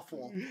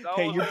awful. You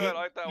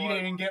didn't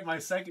even get my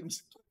second.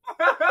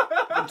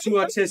 I'm too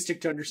autistic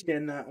to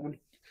understand that one.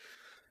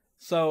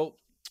 So,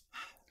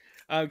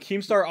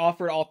 Keemstar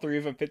offered all three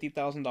of them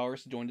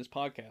 $50,000 to join this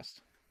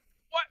podcast.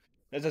 What?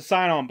 As a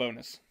sign-on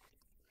bonus.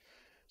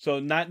 So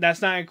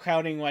that's not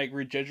counting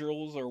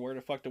residuals or where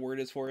the fuck the word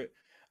is for it.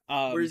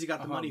 Where has he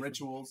got the money?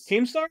 Rituals.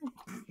 Keemstar?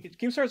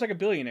 Keemstar's a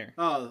billionaire.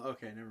 Oh,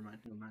 okay, never mind.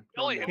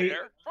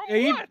 Billionaire?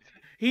 From what?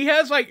 He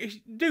has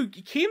dude,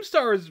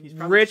 Keemstar is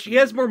rich. He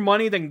has more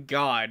money than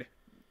God.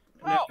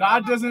 Oh,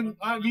 God doesn't.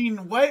 I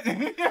mean, what?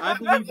 I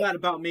believe that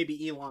about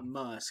maybe Elon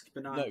Musk,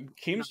 but not. No,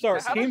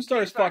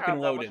 Keemstar is fucking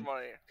loaded.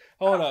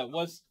 Hold on,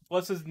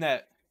 what's his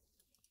net?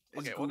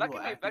 Okay, well that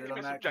can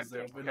be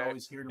subjective.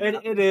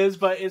 It is,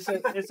 but it's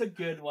a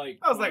good I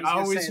was I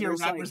always hear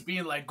rappers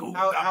being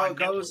how it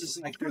goes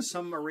is there's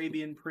some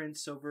Arabian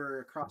prince over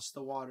across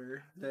the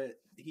water that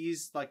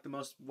he's the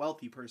most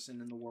wealthy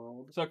person in the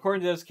world. So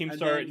according to this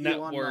Keemstar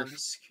net worth,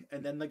 Musk,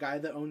 and then the guy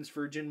that owns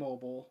Virgin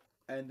Mobile,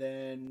 and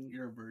then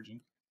you're a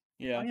virgin.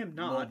 Yeah, I am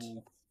not.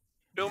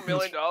 $2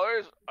 million?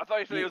 I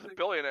thought you said he was a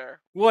billionaire.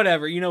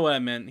 Whatever, you know what I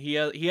meant. He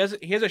has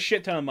a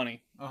shit ton of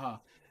money.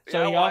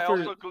 So he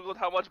offered... I also googled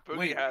how much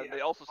Boogie had.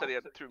 They also said he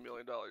had $2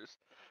 million.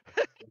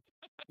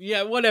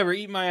 Yeah, whatever.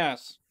 Eat my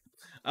ass.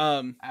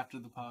 After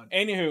the pod.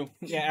 Anywho,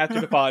 yeah,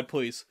 after the pod,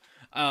 please.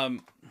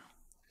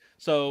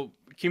 So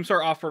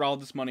Keemstar offered all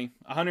this money,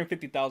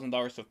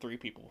 $150,000 to 3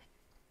 people,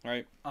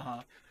 right?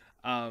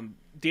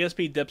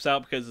 DSP dips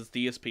out because it's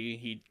DSP.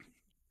 He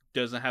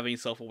doesn't have any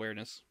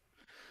self-awareness.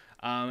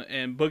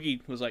 And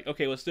Boogie was like,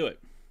 okay, let's do it.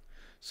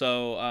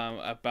 So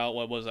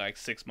about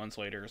 6 months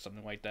later or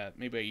something like that,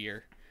 maybe a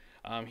year.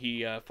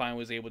 He finally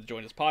was able to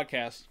join his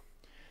podcast,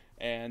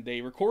 and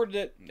they recorded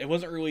it. It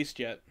wasn't released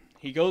yet.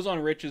 He goes on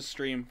Rich's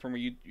stream from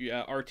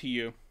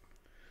RTU,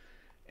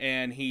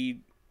 and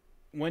he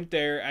went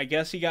there. I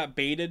guess he got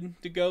baited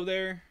to go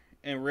there,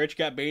 and Rich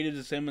got baited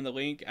to send him the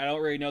link. I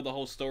don't really know the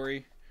whole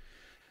story.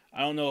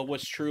 I don't know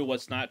what's true,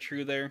 what's not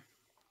true there.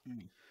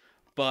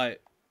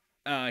 But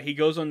he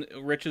goes on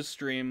Rich's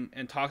stream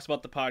and talks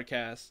about the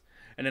podcast,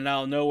 And then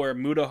out of nowhere,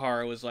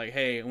 Mutahar was like,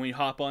 "Hey, and we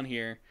hop on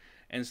here,"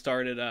 and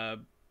started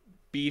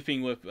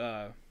beefing with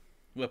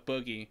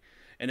Boogie,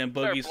 and then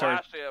Boogie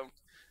started.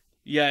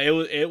 Yeah,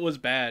 it was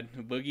bad.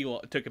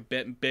 Boogie took a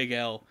big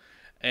L,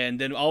 and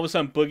then all of a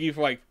sudden, Boogie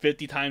for like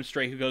 50 times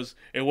straight, he goes,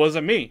 "It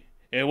wasn't me.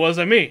 It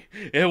wasn't me.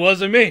 It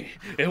wasn't me.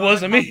 It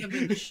wasn't me."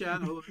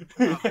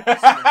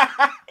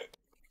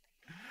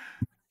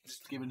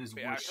 Just giving his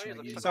voice.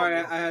 Sorry,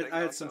 I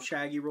had some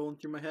Shaggy rolling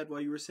through my head while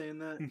you were saying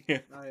that. Yeah.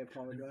 I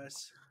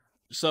apologize.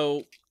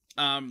 So,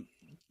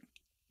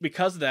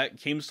 because of that,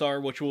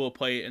 Keemstar, which we will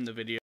play in the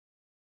video.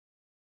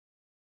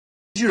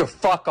 You to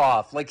fuck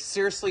off. Like,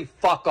 seriously,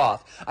 fuck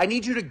off. I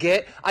need you to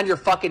get on your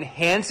fucking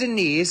hands and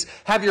knees,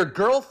 have your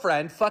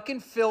girlfriend fucking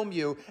film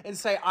you and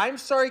say, "I'm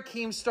sorry,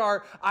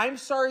 Keemstar. I'm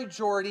sorry,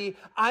 Jordy.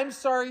 I'm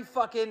sorry,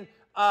 fucking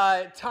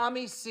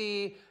Tommy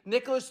C,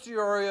 Nicholas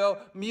Diorio,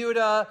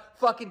 Muta,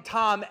 fucking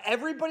Tom,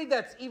 everybody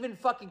that's even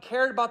fucking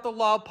cared about the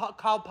Law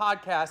Call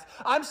podcast.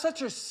 I'm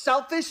such a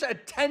selfish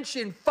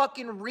attention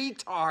fucking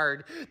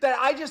retard that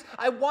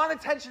I want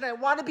attention. I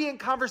want to be in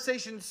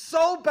conversation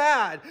so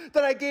bad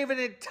that I gave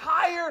the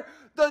entire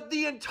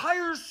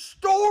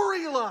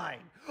storyline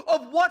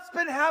of what's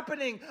been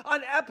happening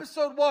on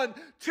episode 1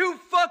 to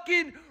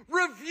fucking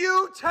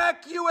Review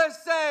Tech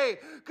USA,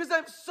 because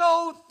I'm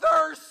so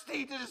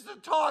thirsty to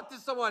talk to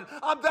someone.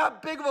 I'm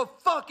that big of a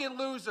fucking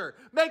loser.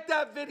 Make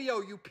that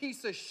video, you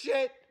piece of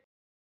shit.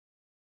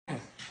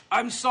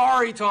 I'm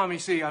sorry, Tommy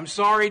C. I'm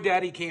sorry,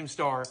 Daddy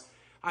Keemstar.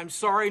 I'm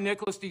sorry,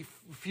 Nicholas Di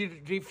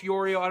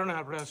Fiorio. I don't know how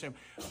to pronounce him.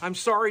 I'm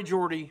sorry,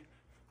 Jordy.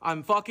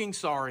 I'm fucking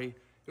sorry.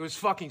 It was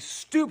fucking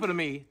stupid of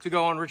me to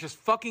go on Rich's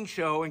fucking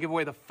show and give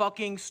away the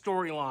fucking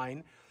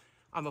storyline.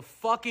 I'm a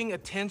fucking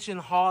attention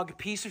hog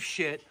piece of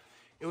shit.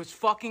 It was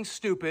fucking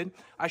stupid.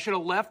 I should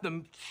have left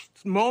the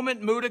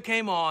moment Muta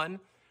came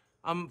on.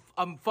 I'm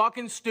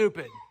fucking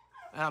stupid.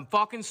 And I'm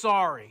fucking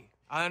sorry.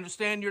 I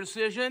understand your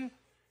decision.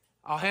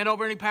 I'll hand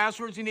over any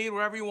passwords you need,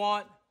 wherever you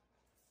want.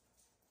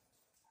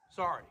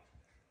 Sorry.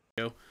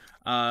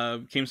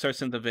 Keemstar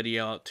sent the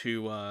video out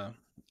to,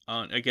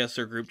 I guess,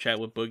 their group chat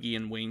with Boogie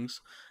and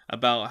Wings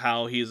about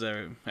how he's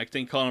I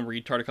think called him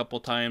retard a couple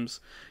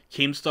times.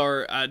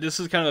 Keemstar, this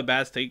is kind of a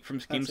bad take from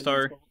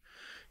Keemstar.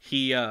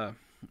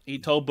 He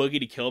told Boogie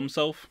to kill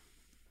himself,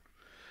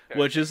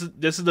 which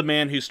this is the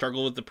man who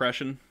struggled with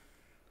depression.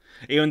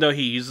 Even though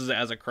he uses it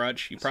as a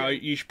crutch, you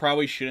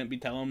probably shouldn't be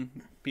telling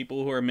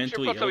people who are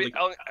mentally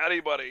ill.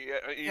 Anybody.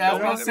 I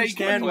don't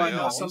understand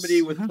why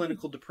somebody with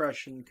clinical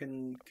depression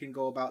can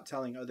go about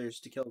telling others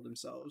to kill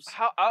themselves.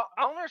 I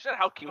don't understand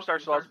how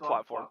Keemstar still has a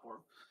platform.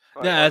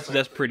 Yeah,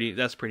 that's pretty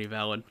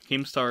valid.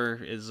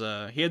 Keemstar is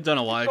he had done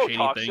a lot of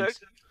shady things.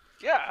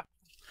 Yeah.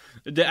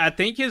 I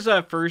think his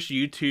first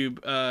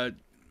YouTube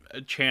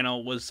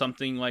channel was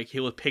something like he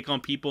would pick on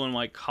people in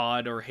like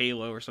COD or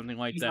Halo or something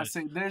like that.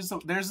 Saying,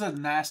 there's a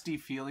nasty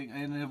feeling,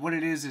 and what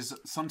it is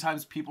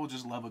sometimes people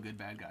just love a good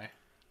bad guy.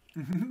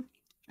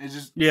 It's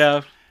just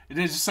It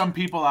is just some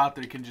people out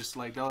there can just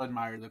like they'll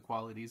admire the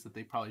qualities that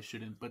they probably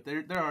shouldn't, but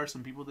there are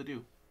some people that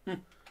do.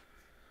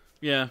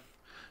 Yeah.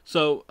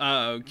 So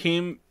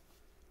Keem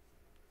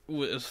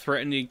was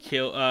threatening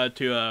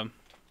to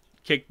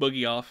kick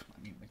Boogie off.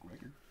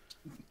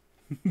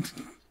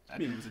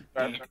 He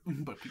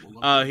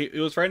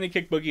was threatening to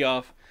kick Boogie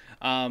off.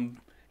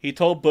 He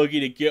told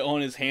Boogie to get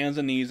on his hands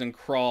and knees and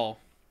crawl,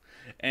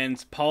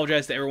 and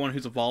apologize to everyone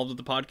who's involved with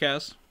the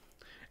podcast.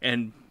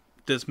 And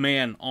this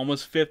man,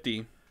 almost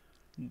 50,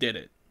 did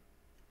it.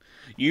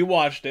 You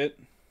watched it.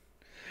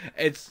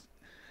 It's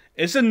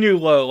a new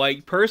low.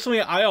 Like,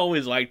 personally, I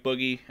always liked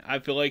Boogie. I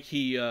feel like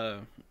he,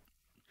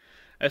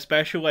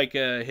 especially like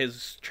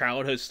his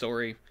childhood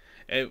story,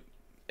 I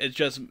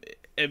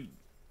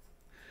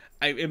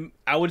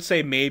would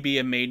say maybe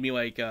it made me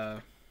like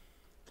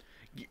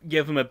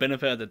give him a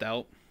benefit of the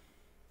doubt.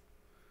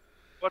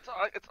 But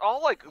it's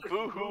all like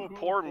boo-hoo,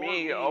 poor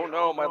me. Oh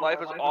no, my life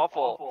is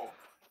awful.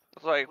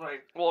 It's like,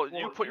 well,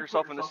 you put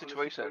yourself in this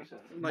situation.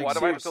 Like, why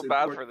do I feel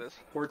bad for this?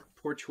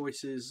 Poor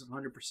choices,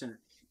 100%.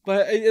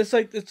 But it's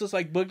just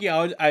like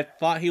Boogie. I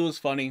thought he was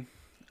funny.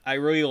 I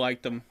really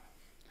liked him.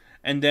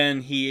 And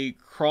then he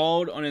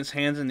crawled on his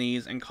hands and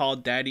knees and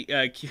called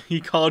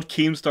he called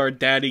Keemstar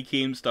Daddy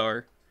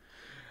Keemstar.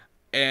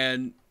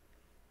 And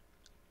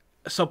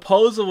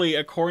supposedly,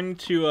 according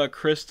to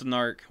Chris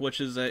Denark,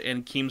 which is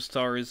in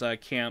Keemstar's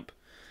camp,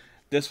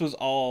 this was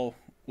all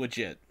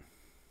legit.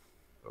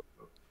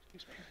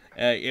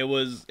 It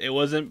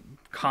wasn't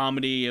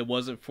comedy. It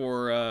wasn't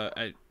for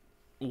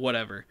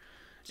whatever.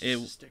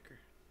 Just a sticker.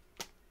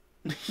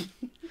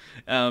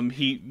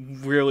 He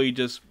really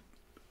just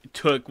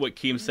took what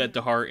Keem said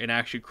to heart and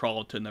actually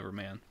crawled to another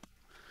man,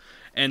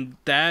 and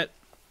that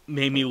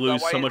made me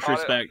lose so much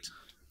respect.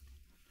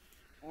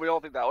 We don't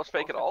think that was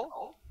fake at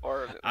all,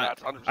 or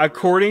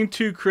according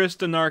to Chris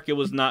Denark, it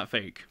was not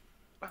fake.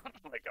 Oh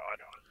my god!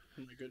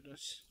 Oh my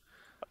goodness!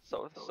 That's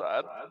so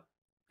sad.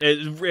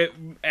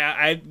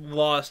 I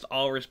lost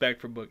all respect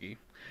for Boogie.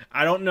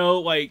 I don't know,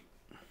 like,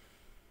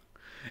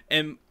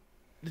 and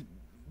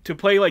to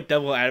play like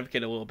devil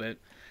advocate a little bit,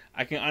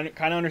 I can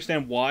kind of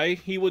understand why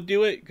he would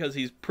do it, because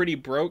he's pretty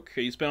broke.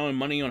 He's spending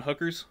money on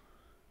hookers.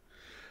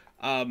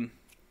 And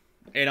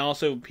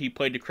also he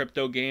played the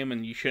crypto game,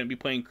 and you shouldn't be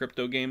playing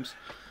crypto games.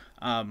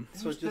 There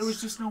was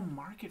just no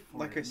market for it.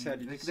 Like I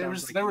said, there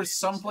was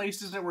some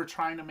places that were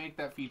trying to make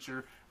that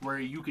feature where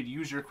you could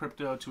use your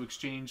crypto to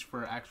exchange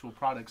for actual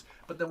products.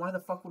 But then why the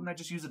fuck wouldn't I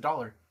just use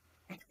 $1?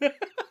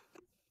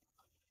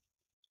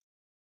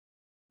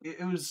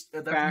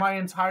 That's my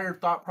entire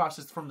thought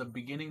process from the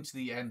beginning to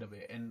the end of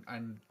it, and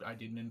I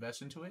didn't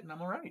invest into it, and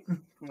I'm alright.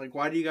 Like,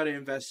 why do you got to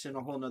invest in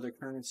a whole nother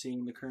currency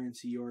when the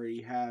currency you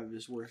already have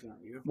is worth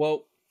value?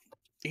 Well,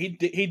 he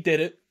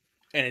did it,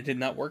 and it did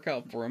not work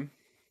out for him.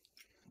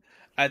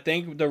 I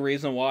think the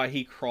reason why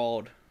he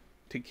crawled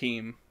to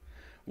Keem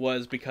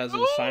was because of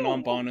the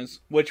sign-on bonus,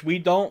 which we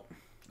don't...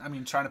 I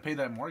mean, trying to pay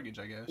that mortgage,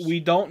 I guess. We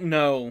don't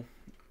know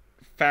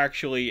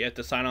factually if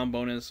the sign-on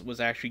bonus was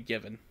actually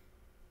given.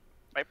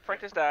 My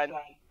print is done.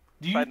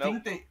 Do you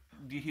think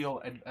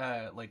he'll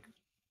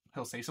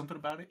say something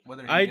about it,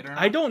 whether he did or not?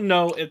 I don't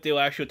know if they'll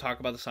actually talk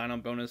about the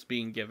sign-on bonus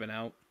being given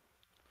out.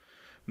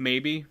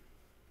 Maybe.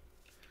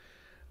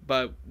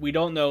 But we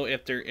don't know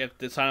if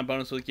the sign-on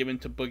bonus was given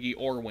to Boogie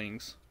or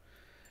Wings.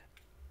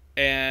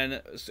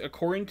 And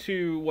according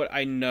to what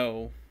I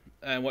know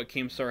and what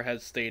Keemstar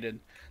has stated,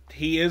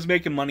 he is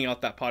making money off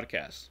that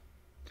podcast.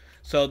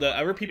 So the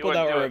other people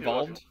that are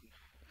involved,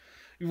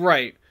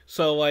 right?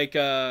 So like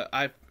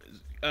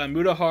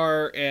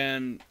Mudahar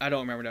and I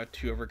don't remember the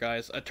two other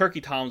guys. Turkey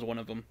Tom's one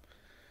of them.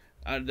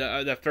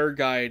 The third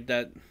guy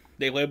that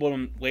they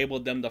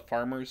labeled them the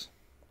farmers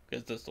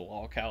because that's the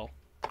lol-cow.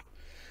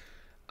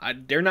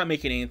 They're not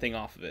making anything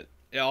off of it.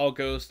 It all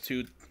goes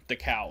to the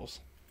cows,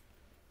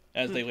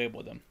 as they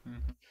label them.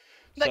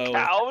 The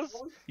cows?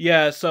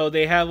 Yeah, so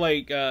they have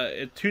like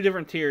two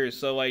different tiers.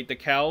 So like the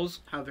cows,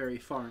 How very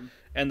farm.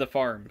 and the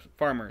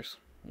farmers,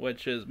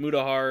 which is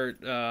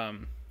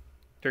Mudahar,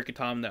 Turkey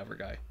Tom, the other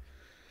guy.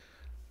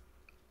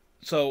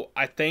 So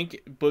I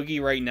think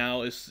Boogie right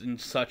now is in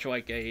such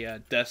like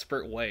a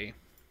desperate way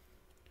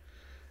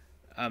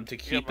to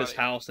keep his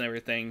house and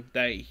everything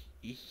that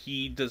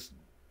he just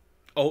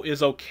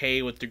is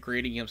okay with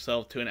degrading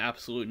himself to an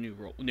absolute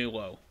new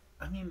low.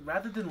 I mean,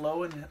 rather than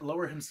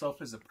lower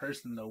himself as a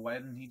person, though, why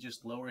didn't he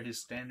just lower his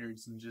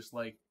standards and just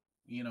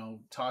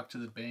talk to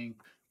the bank,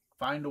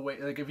 find a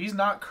way? Like, if he's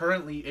not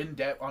currently in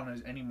debt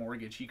on any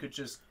mortgage, he could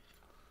just.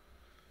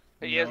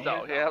 He is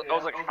though. Yeah, it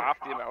was like half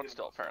the amount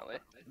still apparently.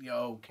 Yeah,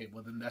 okay,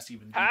 well then that's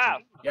even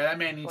half. Yeah, that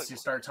man needs to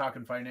start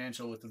talking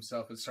financial with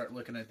himself and start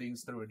looking at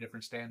things through a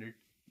different standard.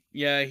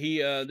 Yeah, he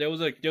there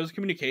was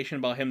communication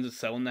about him just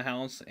selling the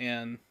house,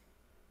 and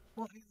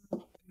well,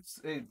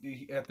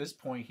 at this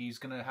point he's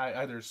gonna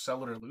either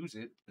sell it or lose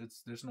it.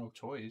 There's no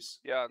choice.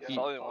 Yeah,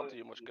 selling it won't do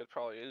you much good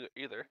probably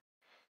either.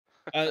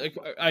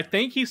 I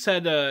think he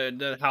said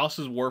the house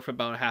is worth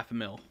about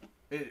 $500,000.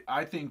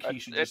 I think he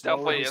should just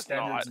lower his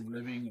standards of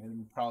living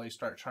and probably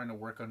start trying to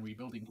work on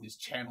rebuilding his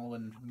channel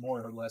and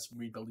more or less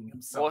rebuilding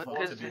himself up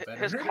to be better.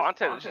 His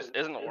content just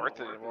isn't worth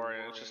it anymore,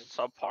 and it's just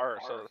subpar.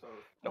 So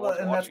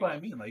and that's what I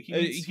mean. Like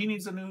he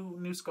needs a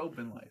new scope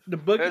in life. The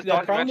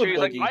problem with Boogie,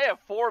 like, I have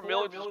 4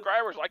 million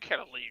subscribers. I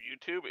can't leave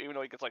YouTube, even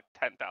though he gets like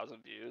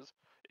 10,000 views,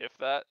 if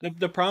that.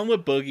 The problem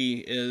with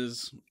Boogie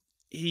is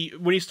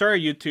when he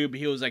started YouTube,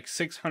 he was like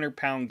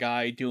 600-pound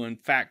guy doing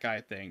fat guy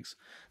things.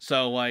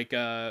 So like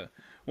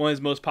one of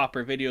his most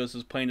popular videos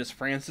is playing this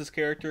Francis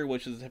character,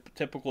 which is a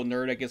typical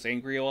nerd that gets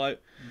angry a lot.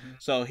 Mm-hmm.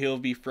 So he'll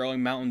be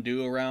throwing Mountain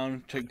Dew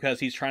around because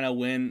he's trying to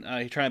win.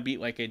 He's trying to beat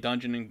like a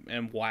dungeon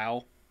in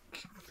WoW.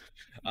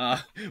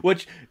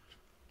 Which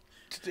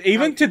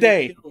even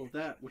today, kill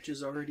that which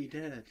is already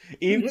dead.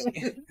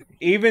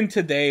 Even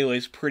today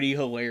was pretty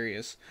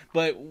hilarious.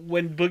 But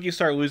when Boogie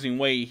started losing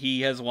weight,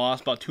 he has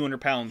lost about 200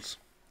 pounds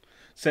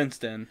since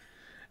then.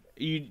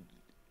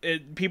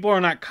 People are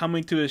not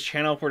coming to his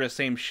channel for the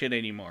same shit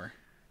anymore.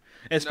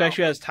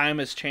 Especially as time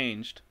has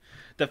changed.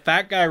 The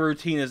fat guy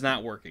routine is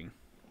not working.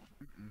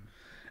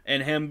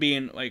 And him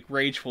being like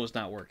rageful is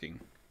not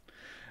working.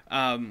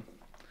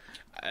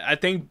 I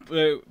think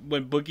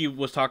when Boogie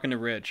was talking to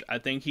Rich, I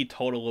think he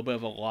told a little bit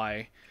of a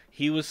lie.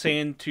 He was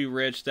saying to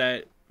Rich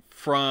that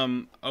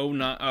from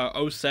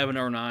 07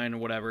 or 09 or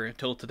whatever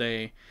until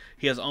today,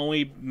 he has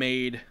only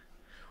made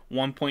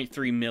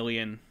 $1.3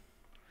 million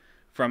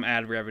from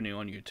ad revenue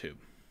on YouTube.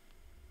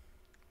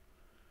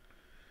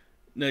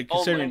 Now,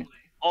 considering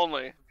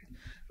only.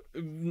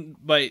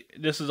 But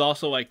this is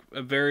also like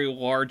a very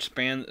large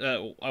span,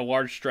 a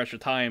large stretch of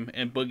time,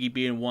 and Boogie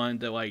being one of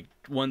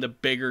the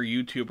bigger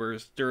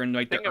YouTubers during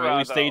like the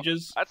early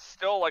stages. That's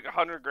still like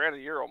 $100,000 a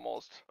year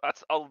almost.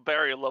 That's a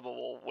very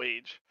livable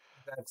wage.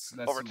 That's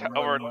over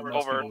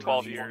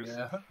 12 years.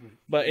 Yeah.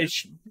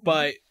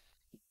 But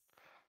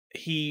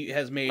he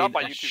has made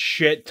a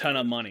shit ton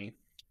of money,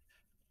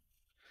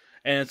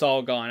 and it's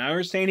all gone. I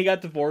understand he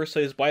got divorced,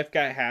 so his wife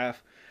got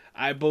half.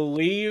 I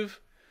believe.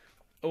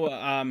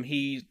 I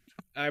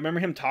remember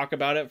him talk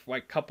about it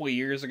like a couple of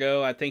years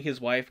ago. I think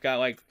his wife got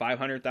like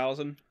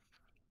 $500,000.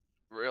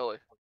 Really?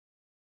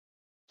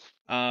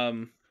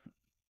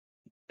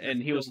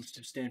 and he was a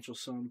substantial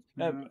sum.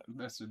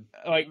 That's a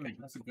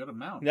good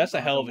amount. That's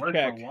a hell of a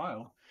check. For a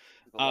while.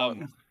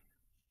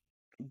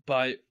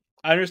 But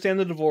I understand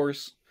the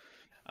divorce,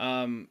 so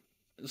on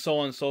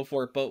and so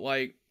forth. But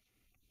like,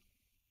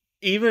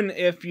 even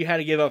if you had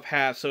to give up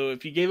half, so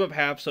if you gave up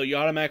half, so you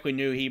automatically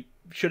knew he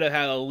should have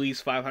had at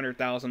least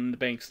 $500,000 in the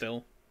bank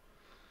still.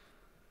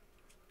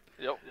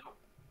 Yep.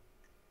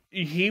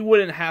 He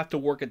wouldn't have to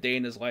work a day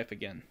in his life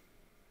again.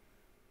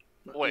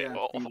 Wait,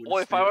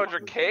 only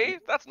 $500K?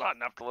 That's not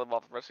enough to live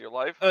off the rest of your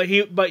life.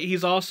 But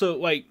he's also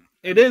like,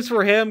 it is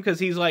for him because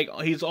he's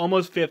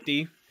almost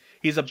 50.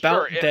 He's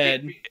about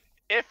dead.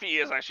 If he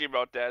is actually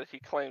about dead, he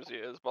claims he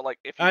is. But like,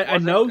 if he I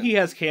know he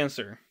has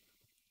cancer,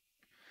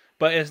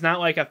 but it's not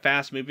like a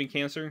fast-moving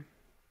cancer.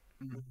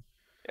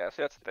 Yeah,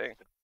 see, that's the thing.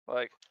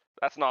 Like,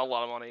 that's not a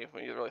lot of money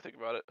when you really think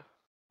about it.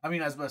 I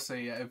mean, I was about to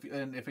say, yeah,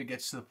 if it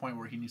gets to the point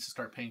where he needs to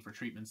start paying for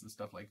treatments and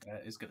stuff like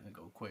that, it's gonna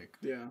go quick.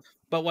 Yeah.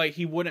 But like,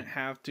 he wouldn't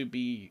have to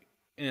be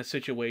in a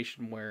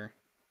situation where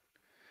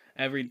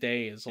every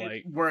day is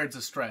like where it's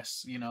a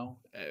stress, you know.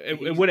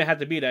 It wouldn't have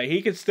to be that.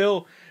 He could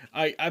still.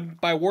 I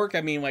by work,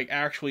 I mean like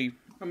actually.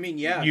 I mean,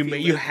 yeah.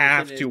 You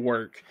have to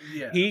work.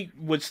 Yeah. He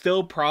would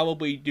still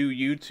probably do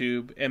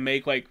YouTube and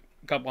make like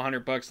a couple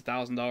 $100,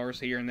 $1,000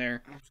 here and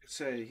there. I was gonna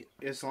say,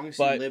 as long as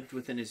he lived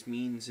within his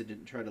means and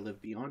didn't try to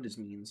live beyond his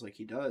means like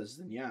he does,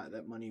 then yeah,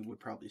 that money would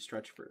probably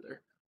stretch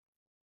further.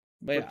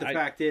 But the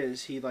fact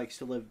is, he likes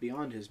to live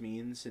beyond his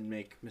means and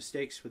make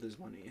mistakes with his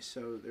money,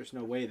 so there's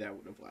no way that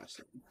would have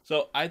lasted.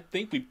 So I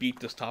think we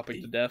beat this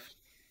topic to death.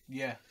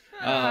 Yeah.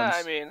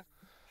 I mean,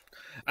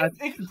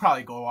 it could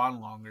probably go on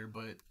longer,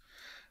 but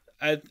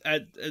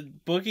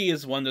Boogie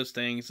is one of those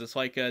things. It's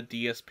like a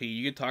DSP.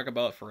 You could talk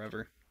about it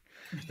forever.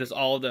 Just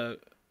all the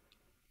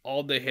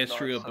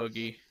history of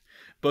Boogie,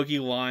 Boogie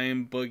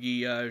Lime,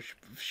 Boogie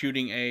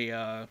shooting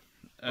a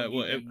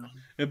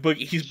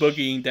Boogie. He's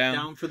boogieing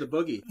down for the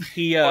boogie.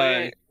 He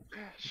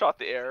shot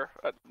the air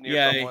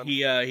near someone.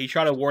 he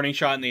shot a warning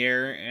shot in the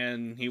air,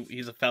 and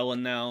he's a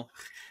felon now.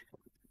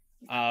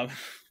 But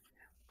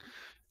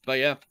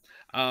yeah,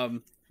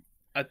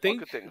 I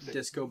think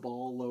disco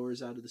ball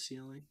lowers out of the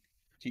ceiling.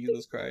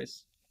 Jesus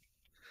Christ.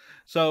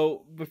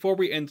 So before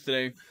we end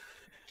today,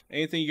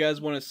 anything you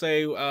guys want to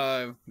say?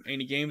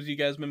 Any games you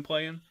guys been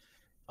playing?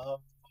 I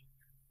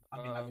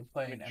mean, I've been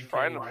playing. I'm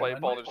trying to play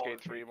Baldur's Gate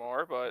 3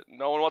 more, but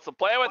no one wants to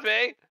play with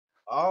me.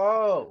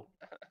 Oh.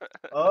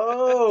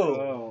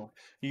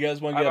 You guys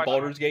want to get a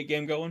Baldur's Gate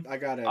game going? I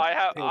got it. I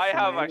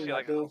have actually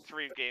like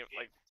 3 game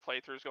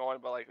playthroughs going,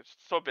 but like it's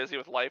so busy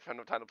with life, I don't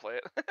have time to play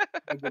it.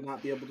 I would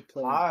not be able to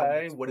play.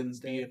 I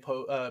wouldn't be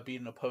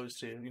being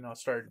opposed to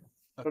start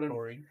a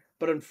story.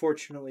 But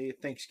unfortunately,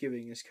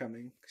 Thanksgiving is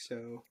coming.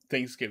 So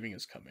Thanksgiving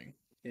is coming.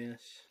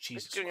 Yes.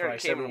 Jesus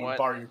Christ! Everyone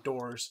bar your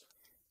doors.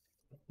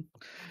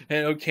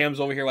 And Cam's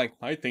over here like,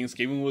 my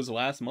Thanksgiving was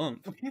last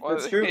month.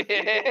 That's true.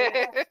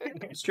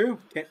 It's true.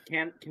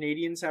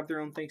 Canadians have their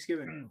own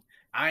Thanksgiving.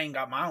 I ain't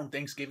got my own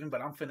Thanksgiving,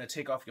 but I'm finna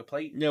take off your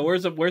plate. Yeah,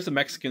 where's the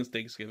Mexicans'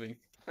 Thanksgiving?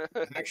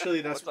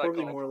 Actually, that's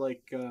probably more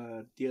like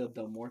Dia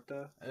de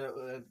Muerta.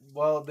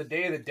 Well, the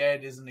Day of the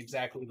Dead isn't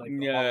exactly like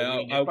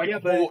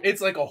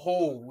it's like a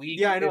whole week.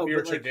 Yeah, I know. If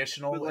you're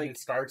traditional, and it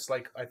starts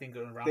like I think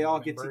around. They all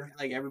November.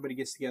 everybody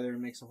gets together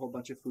and makes a whole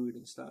bunch of food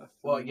and stuff.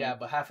 Well, yeah,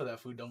 but half of that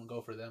food don't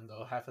go for them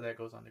though. Half of that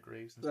goes on the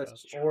graves and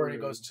stuff, or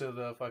it goes to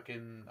the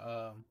fucking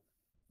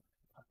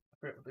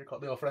they call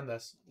the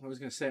ofrendas. I was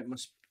gonna say it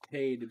must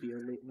pay to be a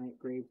late night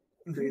grave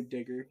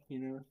digger,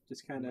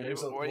 just kind of.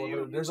 There's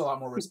a lot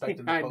more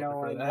respect in the culture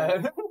for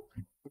that.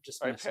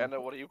 Alright,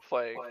 Panda, what are you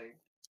playing?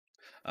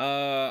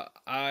 I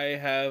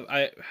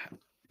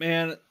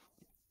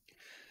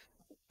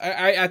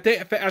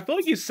feel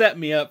like you set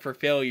me up for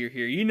failure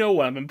here. You know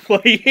what I've been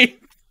playing.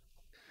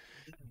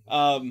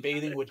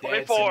 Bathing with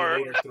Dad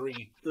Simulator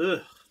 3. Ugh.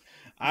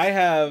 I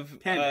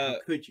have. Panda,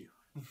 could you?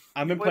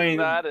 I've been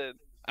playing.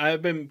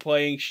 I've been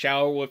playing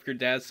Shower with Your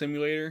Dad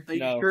Simulator. Are you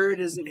sure it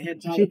isn't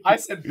hentai? I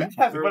said bath,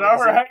 but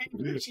alright.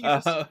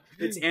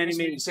 It's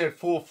animated. You said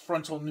full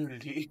frontal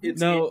nudity.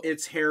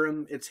 It's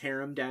harem. It's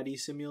harem daddy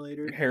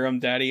simulator.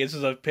 Harem daddy. It's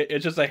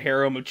just a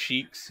harem of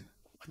cheeks.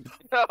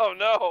 Oh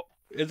no!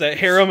 It's a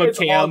harem of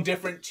Cam. All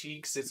different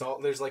cheeks.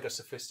 There's like a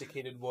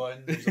sophisticated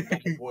one. There's a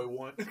bad boy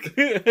one.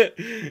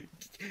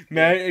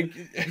 Man,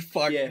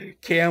 fuck. Yeah.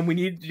 Cam, we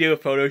need to do a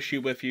photo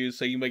shoot with you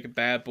so you make a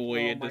bad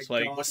boy and just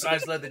like. What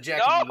size leather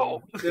jacket?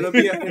 No! It'll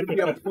be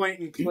a point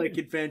and click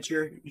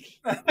adventure.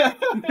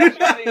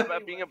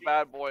 Being a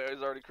bad boy is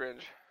already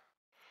cringe.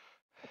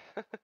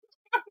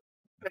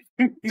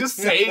 Just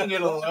saying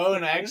it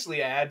alone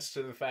actually adds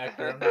to the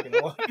factor. I'm not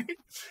gonna lie.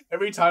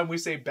 Every time we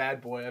say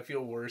bad boy, I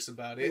feel worse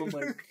about it.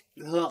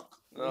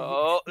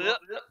 Oh,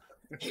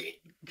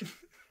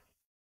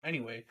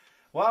 Anyway,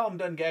 while I'm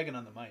done gagging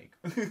on the mic.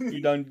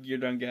 You're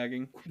done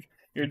gagging?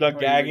 You're done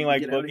gagging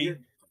like Boogie?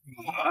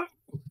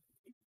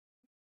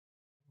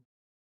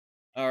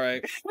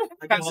 Alright.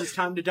 I guess it's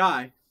time to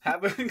die.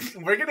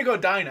 We're gonna go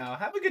die now.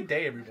 Have a good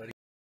day, everybody.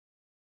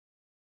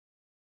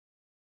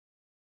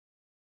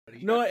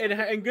 No,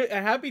 and good.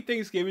 And happy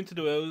Thanksgiving to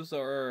those that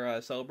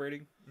are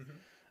celebrating.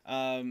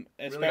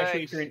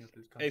 Especially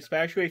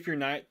if you're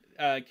not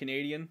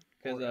Canadian,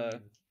 because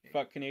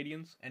fuck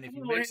Canadians. And if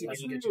you mix it,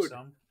 you get you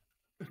some.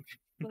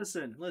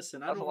 Listen.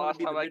 I don't want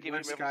to be the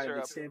Midwest guy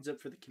that stands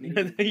up for the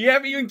Canadians. You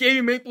haven't even gave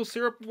me maple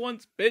syrup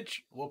once,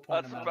 bitch. We'll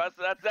point him out.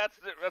 That's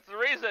the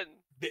reason.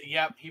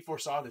 Yeah, he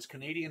foresaw this.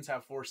 Canadians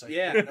have foresight.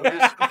 Yeah.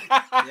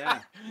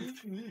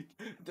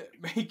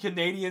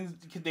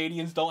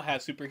 Canadians don't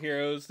have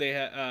superheroes. They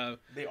have.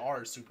 They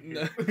are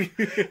superheroes.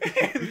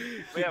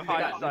 We have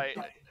hindsight.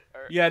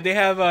 Yeah, they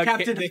have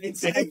Captain they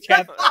Hindsight.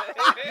 have